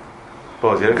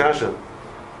 Pause, you had a kasha.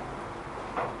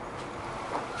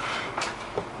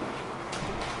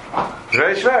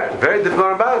 Very schwer, very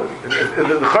difficult about it.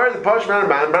 The Parshman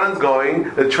Ramban's going,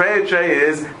 the tray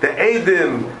is the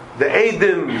Eidim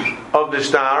of the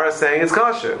Shtar are saying it's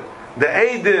kosher. The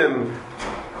Eidim,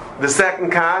 the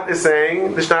second cat, is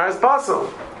saying the Shtar is possible.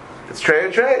 It's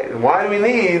tray. Why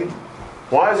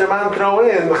does your man throw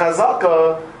in the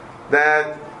chazaka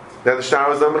that the Shtar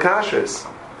was done Makashris?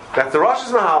 That's the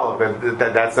Rosh's Mahal,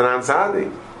 that's an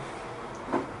Ansadi.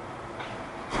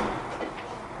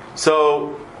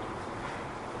 So,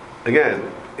 again,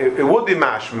 it would be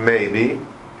mash maybe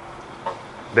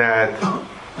that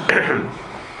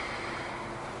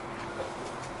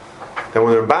that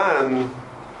when the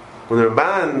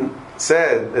Ramban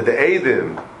said that the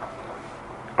Eidim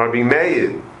are being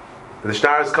made, the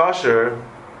Shtar is kosher,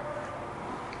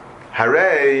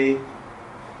 Hooray,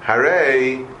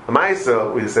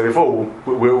 Amaisa, we said before,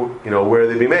 where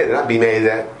they be made? They're not being made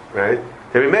that, right?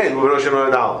 They're being made with Rosh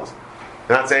 $100.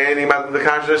 They're not saying anything about the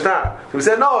kosher Shtar. So we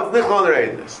said, no, it's Nichlon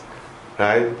Reidus.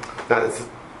 Right? It's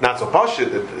not so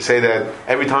pashut to say that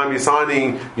every time you're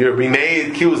signing, you're being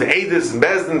made, Q's Eidus and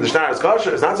Bezdin, the Shtar is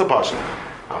kosher. It's not so pashut.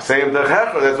 I'll say the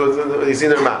Checher, that's what you see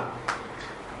in the Ramban.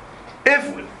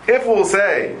 If we'll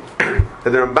say that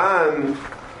the Ramban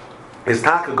is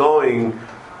taka going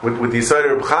with the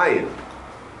Yisrael Reb Chaim,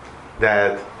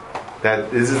 that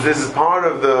this is part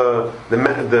of the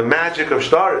magic of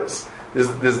Shtaris. This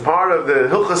is part of the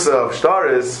Hilchas of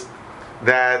Shtaris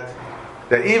that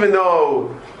even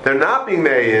though they're not being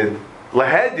made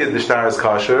Lahedyed the Shtaris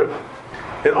kosher,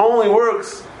 it only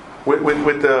works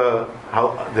with the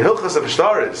Hilchas of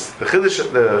Shtaris, the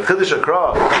Chiddush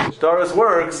Akra. Shtaris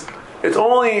works. It's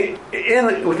only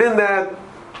within that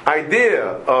idea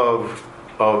of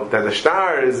that the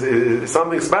star is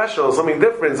something special, something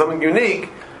different, something unique,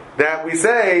 that we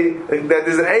say that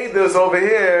there's an eidus over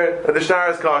here that the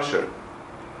star is kosher.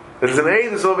 There's an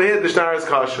eidus over here that the star is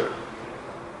kosher.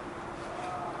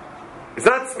 It's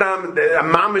not stam a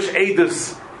mamish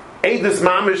eidus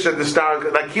mamish at the star,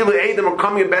 like Kilu Edom are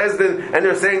coming in Bezdin and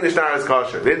they're saying the star is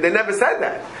kosher. They never said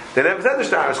that. They never said the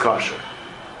star is kosher.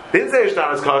 They didn't say the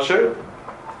star is kosher.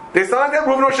 They started that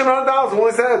Reuven Rosh Hashanah is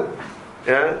what they said.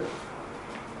 Yeah?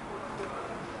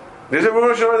 They said Reuven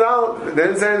Rosh Hashanah. They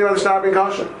didn't say anything about the star being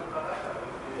kosher.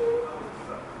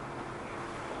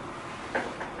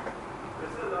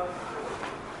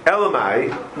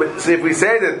 Elamai, so if we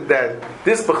say that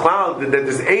this Bechlal, that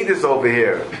this Eidus over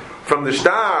here, from the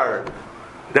star,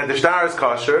 that the star is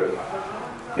kosher,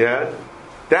 yeah,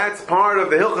 that's part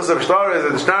of the Hilchos of Shtar, is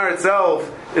that the star itself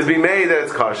is being made that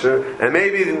it's kosher, and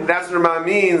maybe that's what Ramah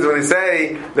means when they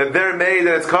say that they're made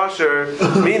that it's kosher,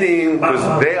 meaning because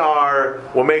they are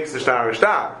what makes the star a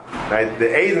star, right? The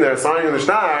Eidin that are signing the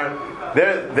star,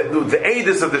 they're the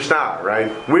Eidus of the star,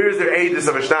 right? Where is their Eidus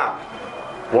of a star?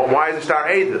 Well, why is the star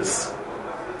Eidus?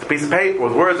 It's a piece of paper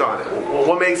with words on it. Well,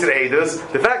 what makes it Eidus?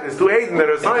 The fact is, two Eidim that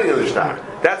are signing on the star.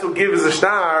 That's what gives the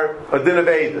star a din of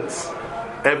Eidus.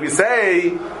 And if we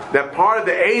say that part of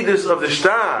the Eidus of the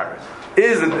star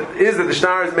is that the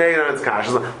star is made on its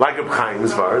kashrus, like Reb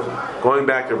Chaim's Vard, going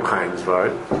back to Reb Chaim's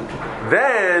Vard,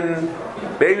 then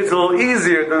maybe it's a little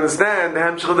easier to understand the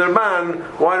Hemshech Derban,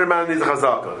 why the Derban needs a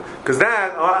chazakah. Because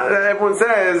that, everyone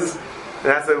says,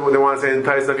 that's what they want to say in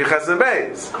Taisa of Yeches and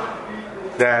Beis.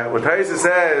 That when Taisa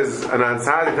says an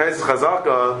ansari Taisa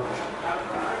chazaka,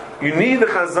 you need the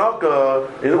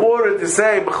chazaka in order to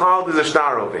say b'chal there's a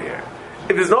star over here.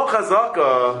 If there's no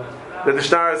chazaka that the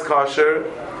star is kosher,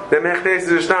 then mechtes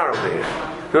is a star over here.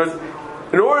 Because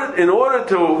in order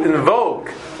to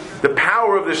invoke the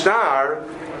power of the star,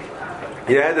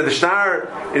 yeah, that the star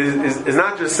is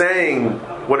not just saying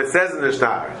what it says in the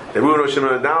star. That Reuven Rosh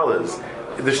Hashanah is.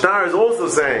 The star is also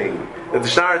saying that the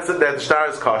star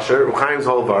is kosher. Reb Chaim's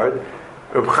whole vard.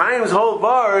 Reb Chaim's whole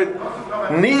vard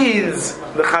needs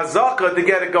the chazaka to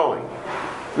get it going.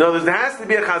 No, there has to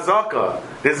be a chazaka.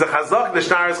 There's a chazaka. The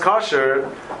star is kosher.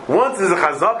 Once there's a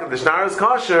chazaka, the star is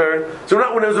kosher. So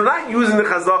we're not using the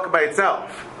chazaka by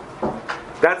itself.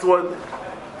 That's what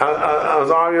I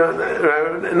was arguing.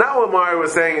 Not what Mario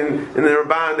was saying in the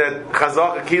Ramban that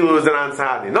chazaka kilu is an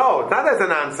ansahadi. No, it's not as an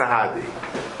ansahadi.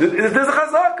 There's a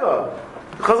chazaka.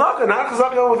 Chazaka, not a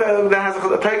chazaka that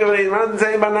has a peg of it. We're not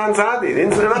saying about non-tzadi.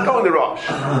 They're not going to Rosh.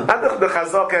 Not the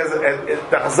chazaka.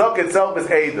 The chazaka itself is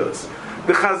eidus.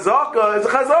 The chazaka is a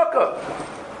chazaka.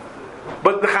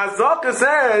 But the chazaka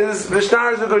says the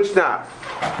star is a good star.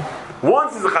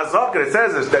 Once there's a chazaka that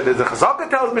says that there's a chazaka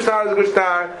tells me star is a good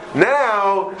star,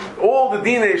 now all the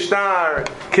dinei star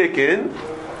kick in.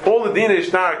 All the dinei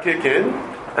star kick in.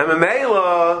 And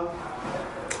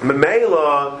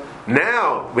Memela,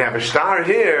 now we have a star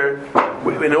here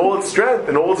in all its strength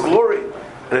and all its glory.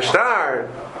 And a star,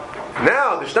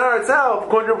 now the star itself,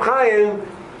 according to Reb Chaim,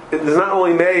 is not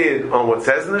only made on what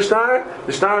says in the star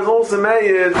is also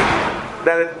made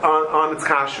that on its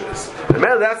kashrus. And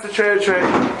that's the trade.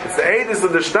 It's the eidus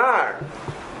of the star,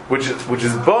 which is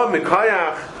ba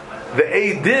mikayach, the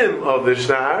eidim of the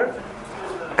star,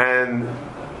 and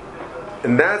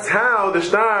that's how the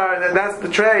star, that's the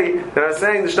tray that are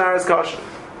saying the star is kosher.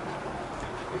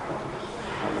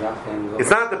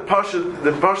 It's not the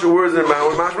pasha words in the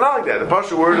Rambam, not like that. The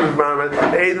pasha words in the Rambam,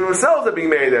 the eidim themselves are being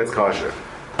made that it's kosher.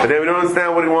 But then we don't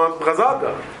understand what he wants from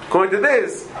chazaka. According to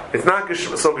this, it's not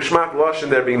so geshmak lashon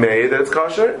they're being made that it's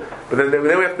kosher, but then we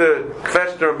have to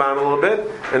kvesh the Rambam a little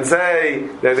bit and say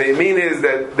that they mean is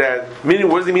that meaning,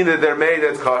 what does it mean that they're made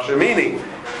that's kosher? Meaning,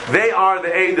 they are the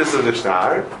eidus of the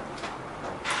star.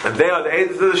 And they are the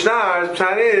eidus of the star. The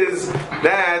pshat is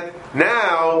that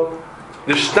now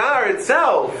the star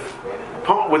itself,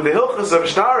 with the hilchos of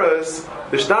shtaros,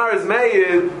 the star is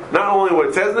made not only what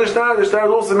it says in the star is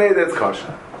also made that it's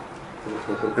kosher.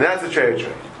 And that's the trade.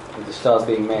 If the star's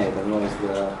being made, and you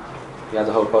have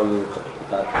the whole problem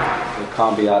that it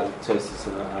can't be out of Tosis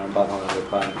and Ramban on the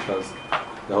Rambam because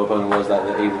the whole problem was that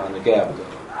they're even on the gap.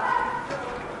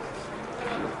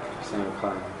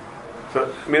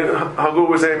 So, I mean, how good we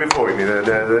were saying before, I mean, that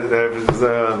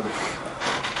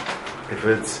if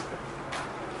it's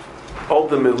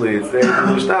ultimately it's the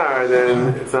Eidus star,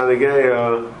 then it's not a gay.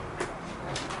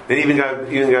 Then even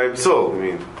guy soul. I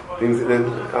mean, things then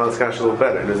Alan Skash a little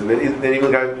better. Then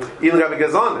even guy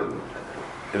begazonim.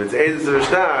 If it's Eidus of the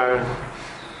star,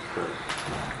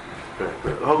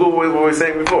 how good were we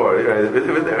saying before? Right?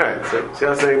 Right. So see, I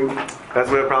was saying that's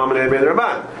where the problem in the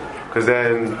Rabban. Because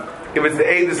then, if it's the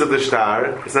Eidus of the Shtar,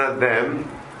 it's not them,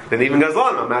 then even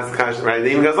Gazlan, right?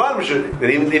 Even Gazlan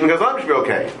should be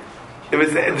okay. If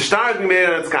it's the Shtar is being made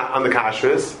on the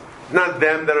Kashrus, not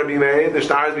them that are being made, the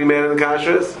Shtar is being made on the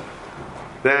Kashrus,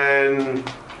 then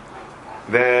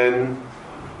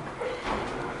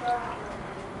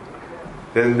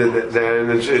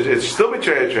it should still be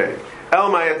trade.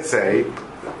 I have to say,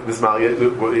 this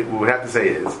Malya, what we have to say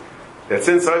is that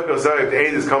since the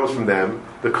Eidus comes from them,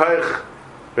 the Koich,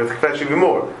 we have to fetch even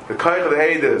more. The Koich of the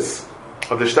Eidus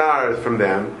of the Shtar is from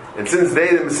them, and since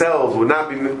they themselves would not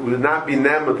be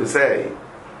Nema to say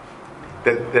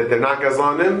that they're not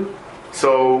Gazlanim,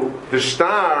 so the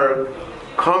Shtar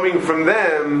coming from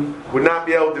them would not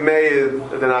be able to make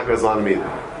that they're not Gazlanim either.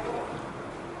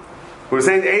 We're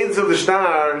saying the Eidus of the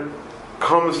Shtar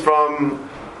comes from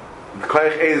the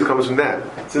Koich Eidus comes from them.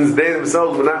 Since they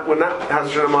themselves would not have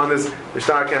to on this, the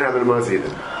Shtar can't have an Amas either.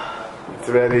 It's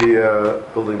already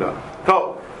building up.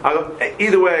 So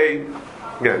either way,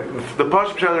 again, the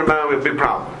Pashup Shan Ramban, we have a big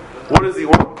problem. What does he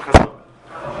want?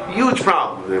 Huge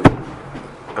problem.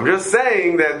 I'm just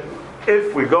saying that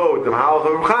if we go with the Mahalach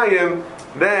of Reb Chaim,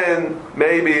 then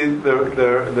maybe the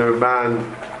Ramban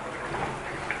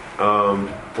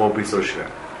won't be so sure.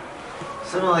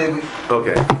 Similarly,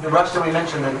 the Rosh that we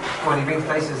mentioned that when he brings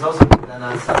faces also then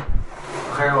is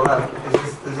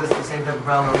this the same type of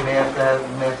problem we may have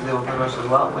to deal with the Rosh as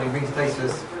well? When he brings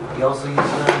faces, he also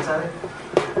uses an outside?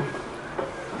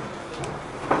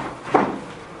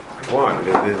 Why?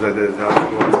 There's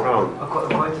problem.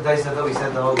 According to Dice, I thought we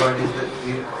said the whole word is that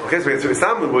okay, so it's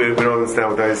not we don't understand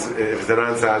what Dice. If it's an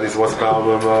answer, what's the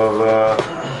problem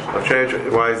of change?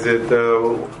 Why is it?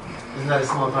 Isn't that a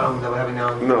small problem that we're having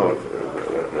now? No,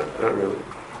 not really.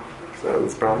 So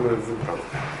it's a problem. It's a problem.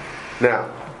 Now,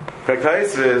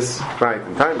 Pektais right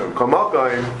in time.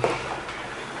 Kamalkaim.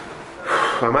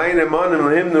 Hamayne manim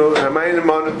lehimnu. Hamayne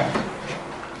manim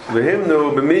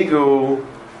lehimnu b'migu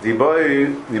dibo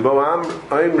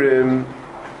amrim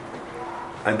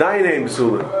adayinim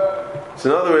psulim. So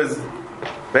in other words,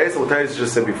 based on what Tais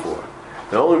just said before,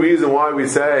 the only reason why we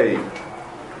say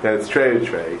that it's trade is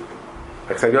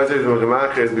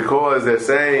because they're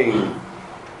saying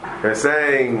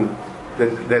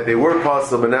that they were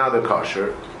possible, but now they're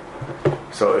kosher.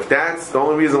 So if that's the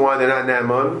only reason why they're not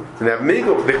Naaman, then they have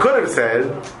Migul. They could have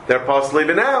said they're possibly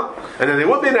even now, and then they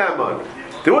would be Naaman.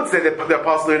 They would say they're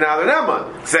possibly now they're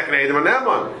Naaman. Second Adam are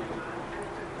Naaman.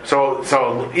 So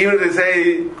even if they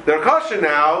say they're kosher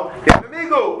now, they have a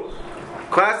Migul.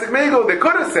 Classic Migul. They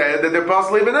could have said that they're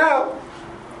possibly even now.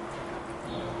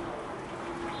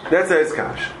 That's a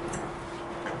iskash.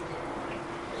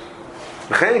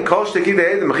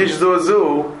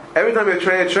 Every time you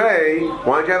tray a tray,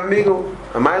 why don't you have a migul?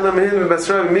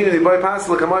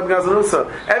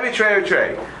 Every tray or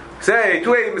tray. Say, 2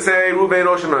 Eidim say Reuven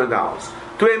owes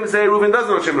 $100. 2 Eidim say Reuven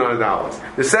doesn't owe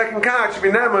 $100. The second catch should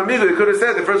be Naaman. Migul, they could have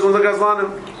said the first one's a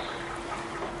Gazlanim.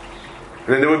 And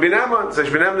then there would be Naaman. So it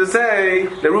should be Naaman to say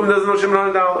that Reuven doesn't owe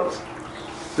 $100.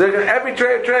 Every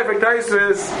trade for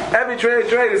Taisus, every trade,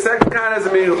 the second kind has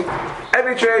a meal.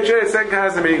 Every trade, the second kind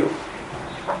has a meal.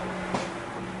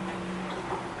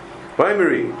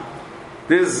 Primary.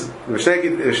 This is the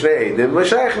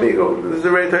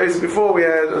rate Taisus before we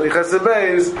had on the Chesed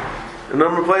Beis. A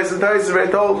number of places in Taisus they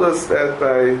told us that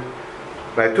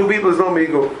by 2 people there's no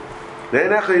meal.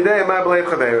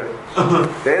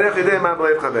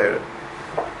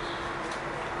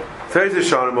 Taisus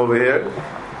Shalom over here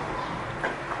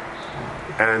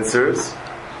answers,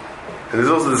 and there's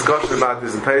also discussion about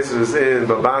this in Taisus in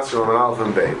Babasra and Alpha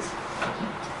and Beis.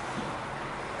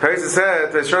 Taisus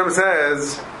said, Taisus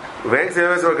says, "V'enk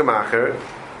te'yos v'gamacher,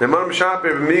 ne'mon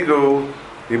m'shaper b'migu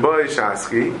yiboy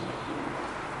shaski,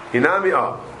 hinami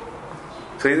up."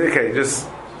 So okay, just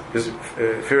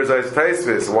fears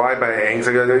Taisus. Why by enk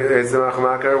te'yos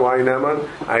v'gamacher? Why ne'mon?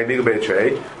 I migu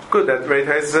b'trei. Good. That way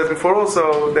Taisus said before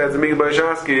also that the migu b'y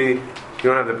shaski, you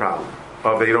don't have the problem.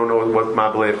 Of that you don't know what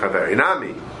Ma'balev Chaver.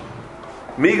 Inami.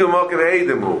 Migu Mokem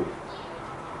Eidim Hu.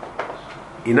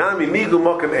 Inami Migu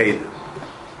Mokem Eidim.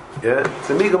 Yeah? It's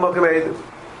a Migu Mokem Eidim.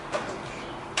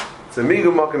 It's a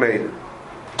Migu Mokem Eidim.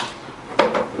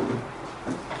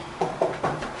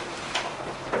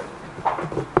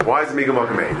 Why is it Migu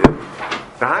Mokem Eidim?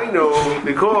 The Hainu,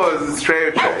 because it's Trey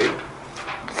or Trey.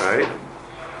 Right?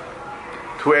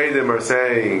 2 Eidim are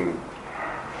saying,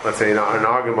 let's say in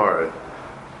our Gemara,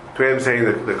 2 Eidim saying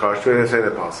the Kosh, 2 Eidim saying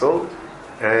the Apostle,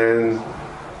 and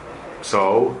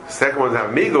so the second ones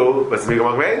have Migul, but it's Migul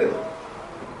Makmeidim.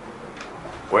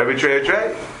 Or every tray or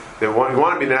tray. They want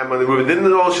to be Ne'eman. Reuven didn't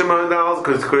know Shimon Dals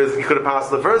because he could have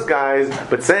passed the first guys,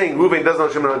 but saying Reuven doesn't know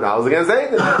Shimon Dals against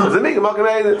Eidim. It's a Migum Makim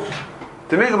Eidim.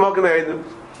 To Migum Makim Eidim.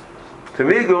 To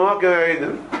Migum Makim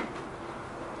Eidim.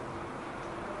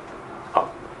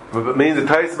 But it means the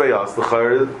Tais Bayas, the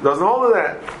Chayr, doesn't hold to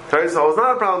that. Tais holds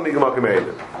not a problem Migum Makim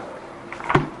Eidim.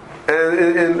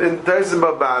 And in Tais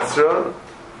Bab Basra,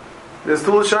 there's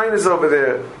two shyness over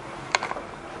there.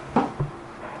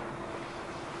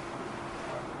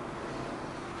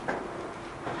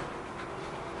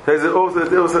 There's also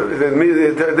there's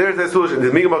a solution.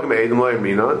 There's Migum Makim Eidim Lo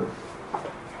Yaminon.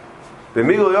 The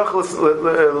Migul Yochel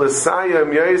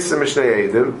L'Sayim Yosem Mishnei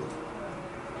Eidim.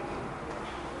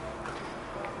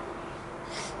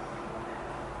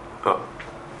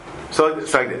 So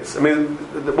it's like this. I mean,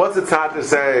 what's the tzad to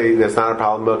say that's not a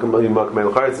problem? It's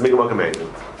Migum Makim Eidim.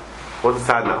 What's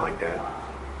the tzad not like that?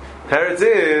 Teretz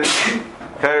is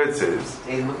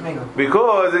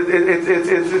because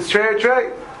it's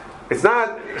trey. It's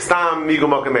not Stam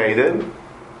Migum Makim Eidim.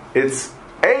 It's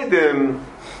Eidim.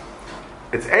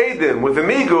 It's Eidim with the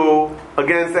Migu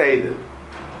against Eidim.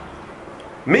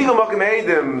 Migum Makim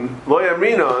Eidim Lo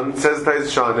Yamrinon, says Tais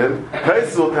Shanim.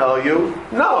 Tais will tell you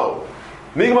no.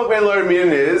 Migum Makim Eidim Lo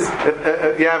Yamrinon is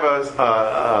if you have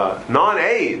a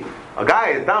non-Eid, a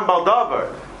guy Dam Baldavar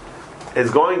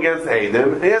is going against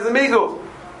Eidim, and he has a Migu.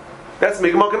 That's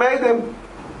Migum Makim Eidim.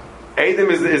 Eidim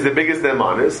is the biggest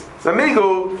Nemanis. So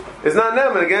Migu is not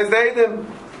Neman against Eidim.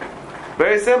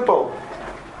 Very simple.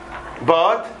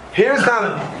 But here's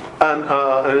not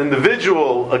an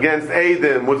individual against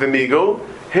Eidim with a Migu.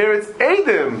 Here it's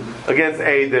Eidim against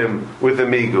Eidim with a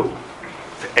Migu.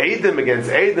 It's Eidim against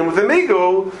Eidim with a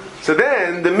Migu. So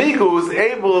then the Migu is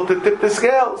able to tip the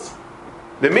scales.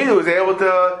 The Migu is able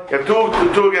to. You have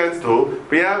two against two.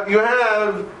 But you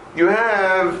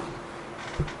have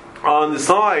on the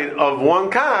side of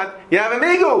one cat, you have a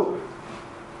Migu.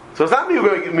 So it's not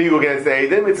Migu against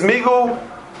Eidim. It's Migu.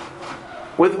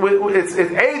 It's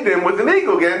Eidim with the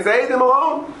Migu against Eidim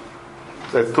alone.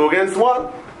 So it's 2 against 1.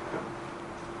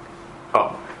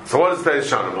 Oh, so what does Tais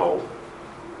Shanim hold?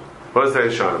 What does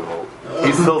Tais Shanim hold?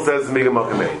 He still says Migum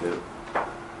Makim Eidim.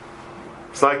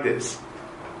 It's like this.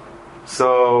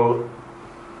 So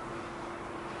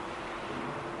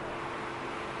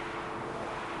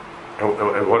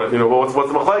what's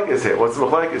the machlekes here? What's the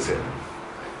machlekes here?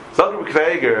 Dr.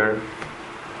 Kveger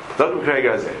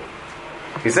is here.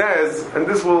 He says, and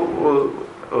this we'll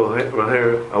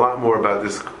hear a lot more about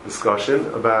this discussion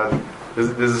about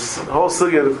there's this whole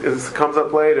sugya that comes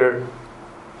up later.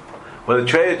 When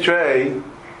the trey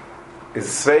is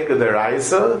sveika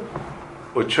deraisa,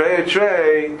 or trey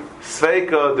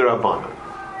sveika derabbanan.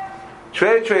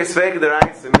 Trey sveika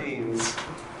deraisa means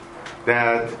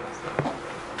that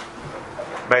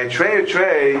by trey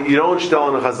you don't shtel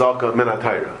on a chazaka min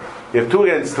hatayra. You have 2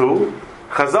 against 2.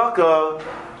 Chazaka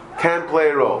can play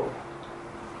a role.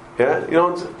 Yeah, you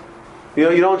don't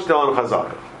shtel on a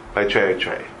chazaka by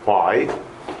trey. Why?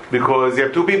 Because you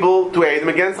have 2 people to aid him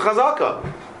against chazaka.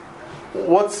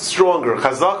 What's stronger,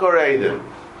 chazaka or eidim?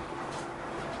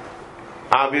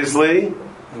 Obviously,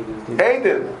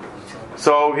 eidim.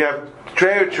 So you have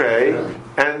trey,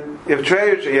 and if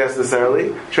trey, yes,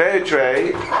 necessarily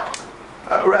trey.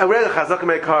 I read a chazaka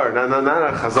mekar, not a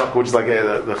chazaka which is like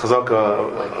the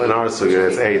chazaka in our sugya.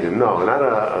 It's eidim. No, not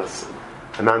a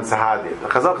non-sahadi. A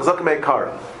chazaka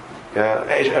mekar.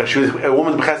 She was a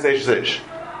woman b'ches eish.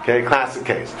 Okay, classic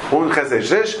case. Woman b'ches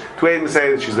eish. 2 eidim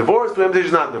say that she's divorced. 2 eidim say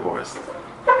she's not divorced.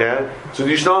 Yeah. So do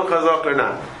you know chazaka or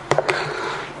not?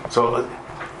 So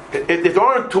if there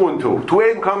aren't 2 and 2, 2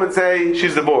 eidim come and say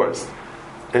she's divorced,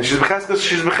 and she's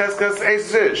b'cheskas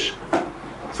eish.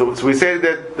 So we say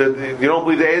that you don't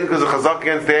believe the Eidim because of Chazaka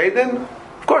against the Eidim?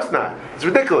 Of course not. It's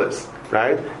ridiculous,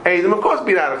 right? Eidim, of course,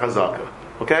 beat out of Chazaka.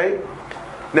 Okay?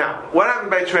 Now, what happened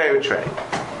by Trey or Trey?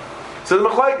 So the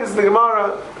Machlaik is the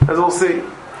Gemara, as we'll see.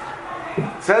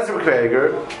 Says the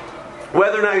Kveger,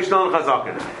 whether or not you should know Chazaka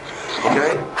or not.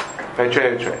 Okay? By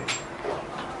Trey or Trey.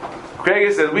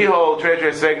 Kveger says, we hold Trey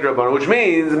Sveik Rabban, which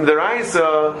means, in the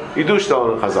Raisa, you do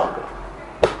shtel on Chazaka.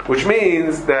 Which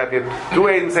means that if 2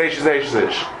 eidim say she's ish,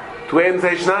 2 eidim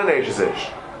say she's not ish,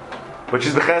 but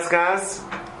she's b'cheskas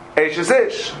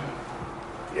ish.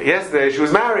 Yesterday she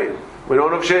was married. We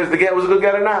don't know if the get was a good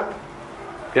get or not.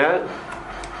 Yeah.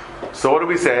 So what do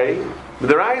we say? With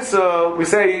the Raisa, we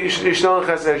say yishnon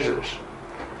ches ish.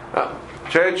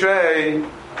 Trey.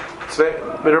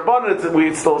 With Rabbanan,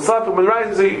 we still suffer. With the Raisa,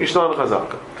 we say yishnon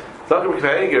chazaka. Zakir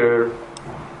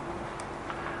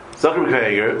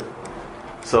Kveger.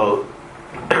 So,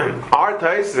 our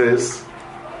Taisus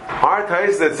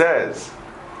that says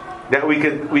that we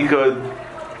could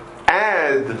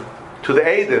add to the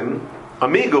Eidim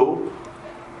Amigu,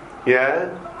 yeah,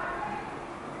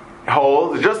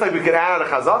 holds, just like we could add a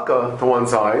Chazaka to one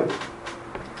side,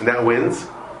 and that wins.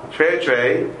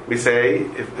 Trey, we say,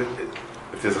 if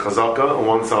there's a Chazaka on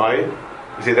one side,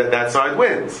 we say that side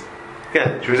wins.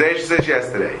 Again, she said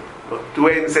yesterday. Two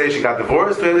Eidim say she got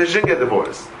divorced, two Eidim say she didn't get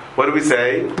divorced. What do we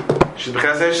say? She's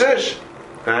b'chesed shish.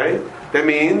 Right? That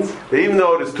means that even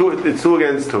though it's two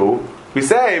against two, we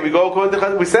say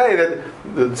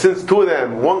that since two of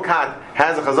them, one cat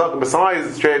has a chazaka besides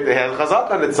the straight, they have a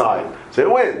chazaka on its side, so it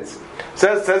wins.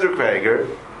 Says Rick Krager,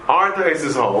 our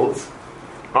Taisus holds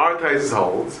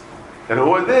that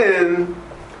Huadin,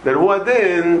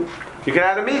 you can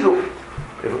add a migu.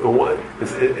 If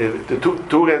the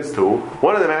two against two,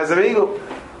 one of them has a migu.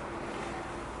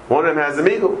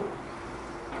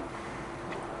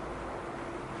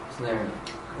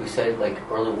 We said way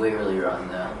earlier on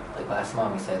last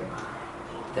month, we said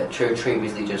that Trey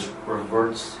basically just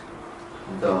reverts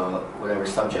the whatever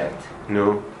subject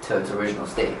to its original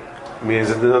state. I mean,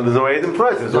 there's no aid in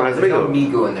price. There's no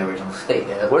migu in the original state.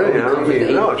 What do you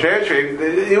mean? No, Trey.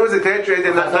 It was a Trey.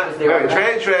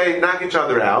 Trey knock each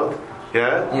other out.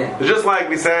 Yeah. It's just like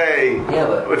we say,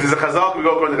 if there's a chazaka, we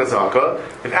go according to chazaka.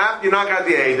 If after you knock out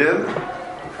the aidim,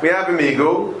 we have a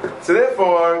migu, so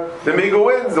therefore the migu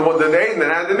wins. The Eidim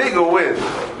that had the migu wins.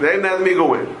 The Eidim that had the migu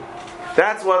win.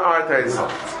 That's what our Tais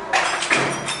holds.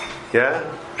 Yeah,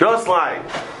 just like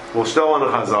we'll still on a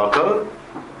chazaka,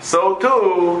 so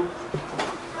too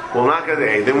we'll knock out the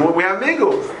Eidim. We have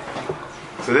migu,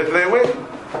 so therefore they win.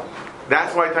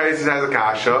 That's why Tais has a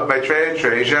kasha by Trey.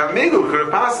 You have migu. Could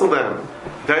have passed them.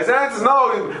 Tais says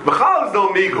no. B'chal is no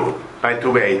migu by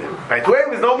two Eidim. By two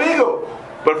Eidim is no migu.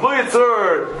 But if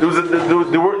Yitzur,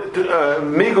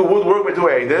 migu would work by two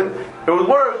Eidim, it would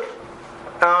work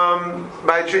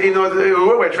by it would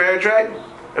work by Trey.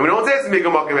 And we don't say it's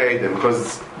migu makim Eidim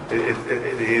because it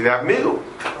have migu.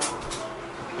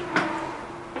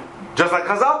 Just like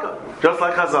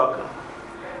Chazaka.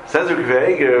 Says Rick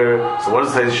Veger, so what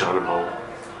does Tais Shanim hold?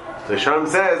 So Shanim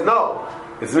says, no,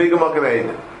 it's migu makim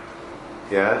Eidim.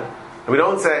 Yeah? And we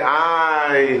don't say,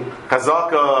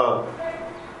 Chazaka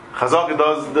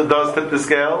does tip the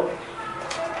scale.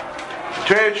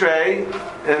 Trey,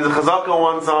 and the Chazaka on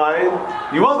one side,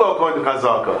 you will go according to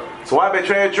Chazaka. So why by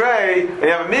Trey, and you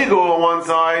have a migu on one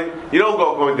side, you don't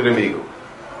go according to the migu?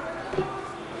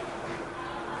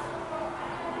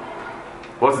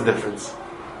 What's the difference?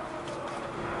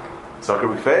 Zakir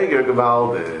B'Kfeger,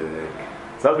 Gavaldik.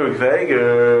 Zakir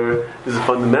B'Kfeger, there's a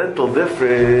fundamental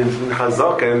difference between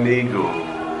Chazaka and migu.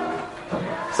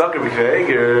 Zakir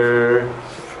B'Kfeger,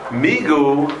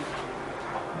 Migu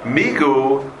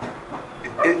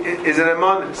is an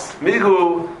emonis.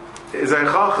 Migu is a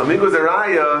chacham. Migu is a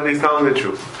raya, and he's telling the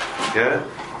truth. Yeah?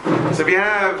 So if you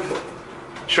have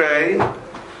Trey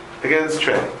against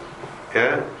Trey,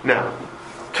 yeah? Now,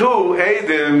 two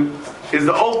Eidim is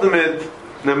the ultimate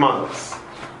nemonis.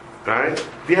 Right?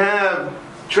 If you have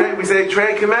Trey, we say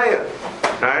Trey Kameya.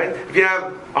 Right? If you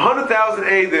have 100,000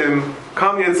 Eidim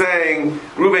coming and saying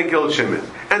Reuben killed Shimon,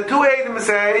 and two Eidim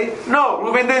say no,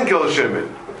 Reuben didn't kill Shimon,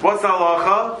 what's the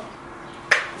halacha?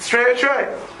 Trey.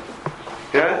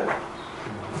 Yeah.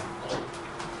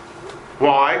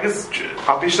 Why? Because the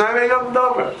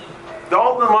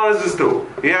ultimate one is two.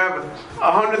 You have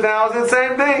 100,000,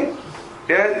 same thing.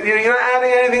 Yeah, you're not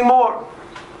adding anything more.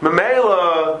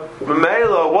 Mamela,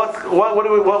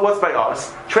 what's by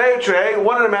us? Trey,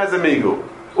 one of them has a migu.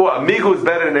 What, a migu is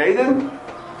better than Eidim?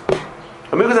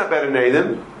 A migu is not better than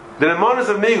Eidim. The nemonis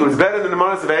of migu is better than the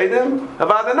nemonis of Eidim?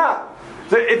 About the not.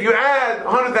 So if you add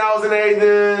 100,000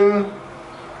 Eidim,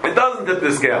 it doesn't tip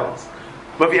the scales.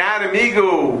 But if you add a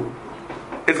migu,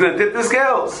 it's going to tip the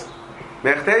scales.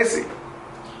 Mechtesi.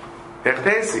 But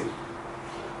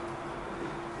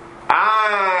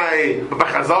by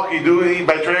Chazaka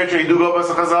by Trey you do go by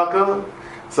Chazaka?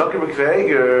 Zakir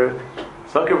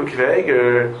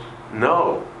B'Kfeger,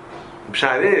 no. The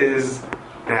pshat is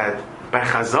that by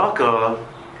Chazaka,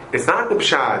 it's not the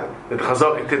pshat that the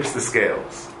Chazaka tips the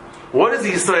scales. What is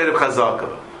the Yisrael of Chazaka?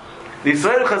 The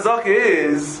Yisrael of Chazaka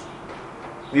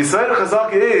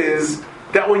is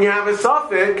that when you have a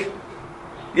suffix,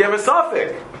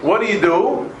 What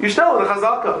do? You still in a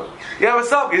Chazaka. You have a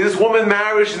suffix. Is this woman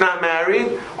married? She's not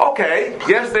married? Okay.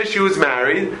 Yesterday she was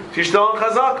married. She's still in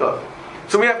Chazaka.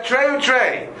 So we have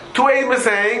Trey. Two Eidim are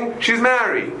saying she's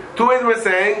married. Two Eidim are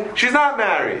saying she's not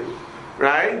married.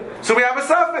 Right? So we have a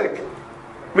suffix.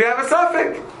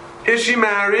 Is she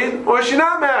married or is she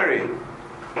not married?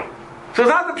 So it's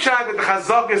not the pshat that the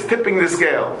Chazaka is tipping the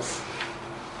scales.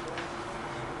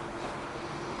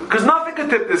 Because nothing can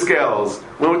tip the scales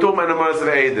when we're talking about Namaras of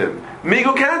Eidim.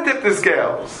 Migu can tip the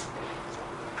scales.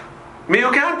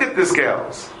 Migu can tip the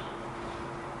scales.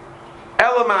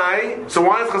 Elamai, so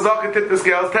why does Chazaka tip the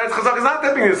scales? Teretz Chazaka is not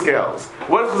tipping the scales.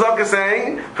 What is Chazaka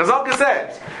saying? Chazaka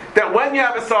says that when you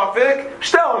have a suffix,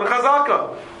 shtel on the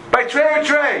Chazaka. By tray or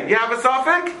tray, you have a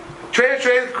suffix. Tray or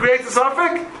tray creates a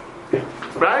suffix.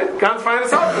 Right? Can't find a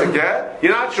suffix, yeah?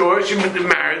 You're not sure, she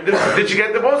married, did she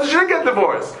get divorced or she didn't get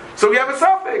divorced? So you have a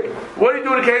suffix. What do you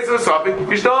do in the case of a suffix?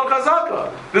 You shtel on Chazaka.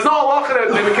 There's no halacha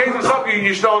in the case of a suffix,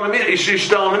 you shtel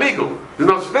on Amigu. There's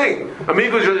no such thing.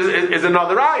 Amigu is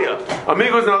another raya.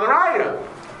 Amigu is another raya.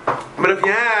 But if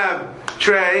you have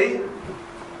tray,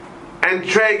 and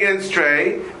tray against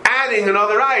tray, adding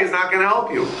another raya is not going to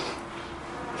help you.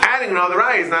 Adding another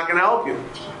raya is not going to help you.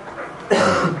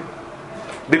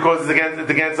 Because it's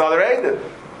against other Eidim.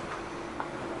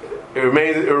 It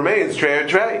remains tray or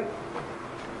tray.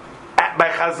 By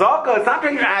Chazaka, it's not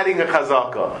that you're adding a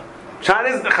Chazaka.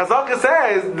 The Chazaka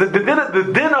says the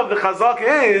din of the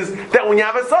Chazaka is that when you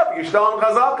have a suffix, you shtel on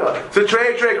Chazaka. So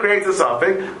tray or tray creates a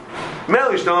suffix.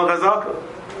 Mel, you shtel on Chazaka.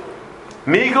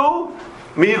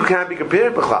 Migu can't be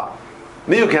compared.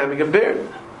 Migu can't be compared.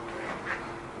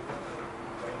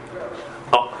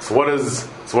 Oh, so what does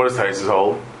Taisus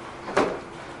hold?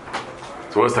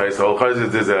 So what's Taisus hold?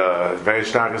 There's a very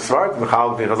strong svart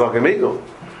Mechal between Chazaka and Migu.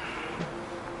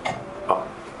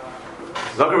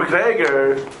 Zakar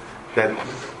Kreger, that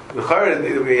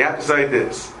we have to say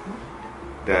this,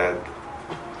 that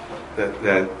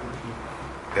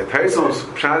Taisus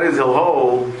Pshat is he'll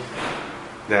hold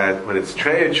that when it's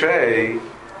tray or tray,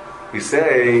 we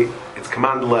say it's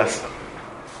command lesser.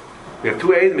 We have two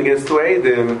Eidim against two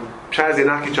Eidim. Pshat is they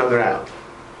knock each other out.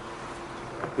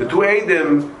 The two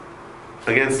Eidim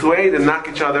against two Eidim knock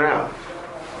each other out.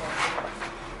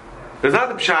 There's not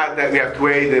the pshat that we have two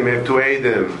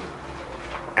Eidim,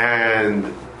 and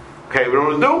okay, we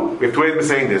don't know what to do. We have two Eidim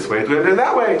saying this way, two Eidim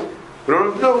that way. We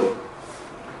don't know what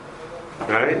to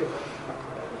do. Right?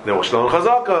 Then we'll shtel on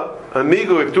Chazaka.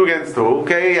 Amigu, we have two against two.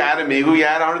 Okay, you add Amigu, you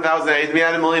add 100,000 Eidim, you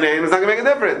add 1,000,000 Eidim, it's not going to make a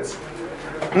difference.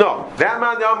 No, that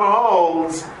man the Amar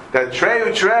holds that tray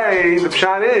or tray, the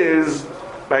pshat is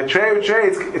by tray or tray,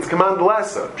 it's command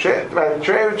lesser. By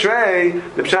tray or tray,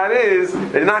 the pshat is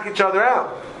they knock each other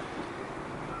out.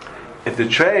 If the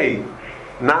tray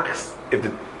knocks, if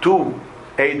the two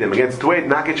Eidim against two Eidim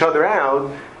knock each other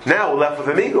out, now we're left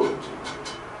with Amigu.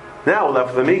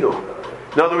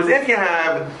 In other words, if you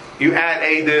add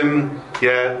Eidim,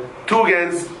 two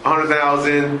against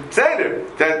 100,000 Seder,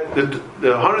 that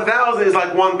the 100,000 is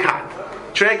like one cut.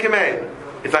 Tray Kamei,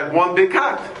 it's like one big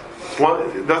cut.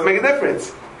 It doesn't make a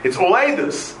difference. It's all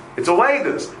Eidos. You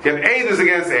have Eidos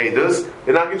against Eidos,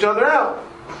 they knock each other out.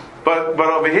 But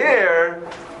over here,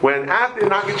 when after they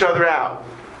knock each other out,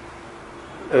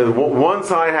 one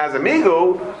side has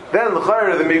Amigu, then the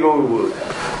Chayr of the Amigu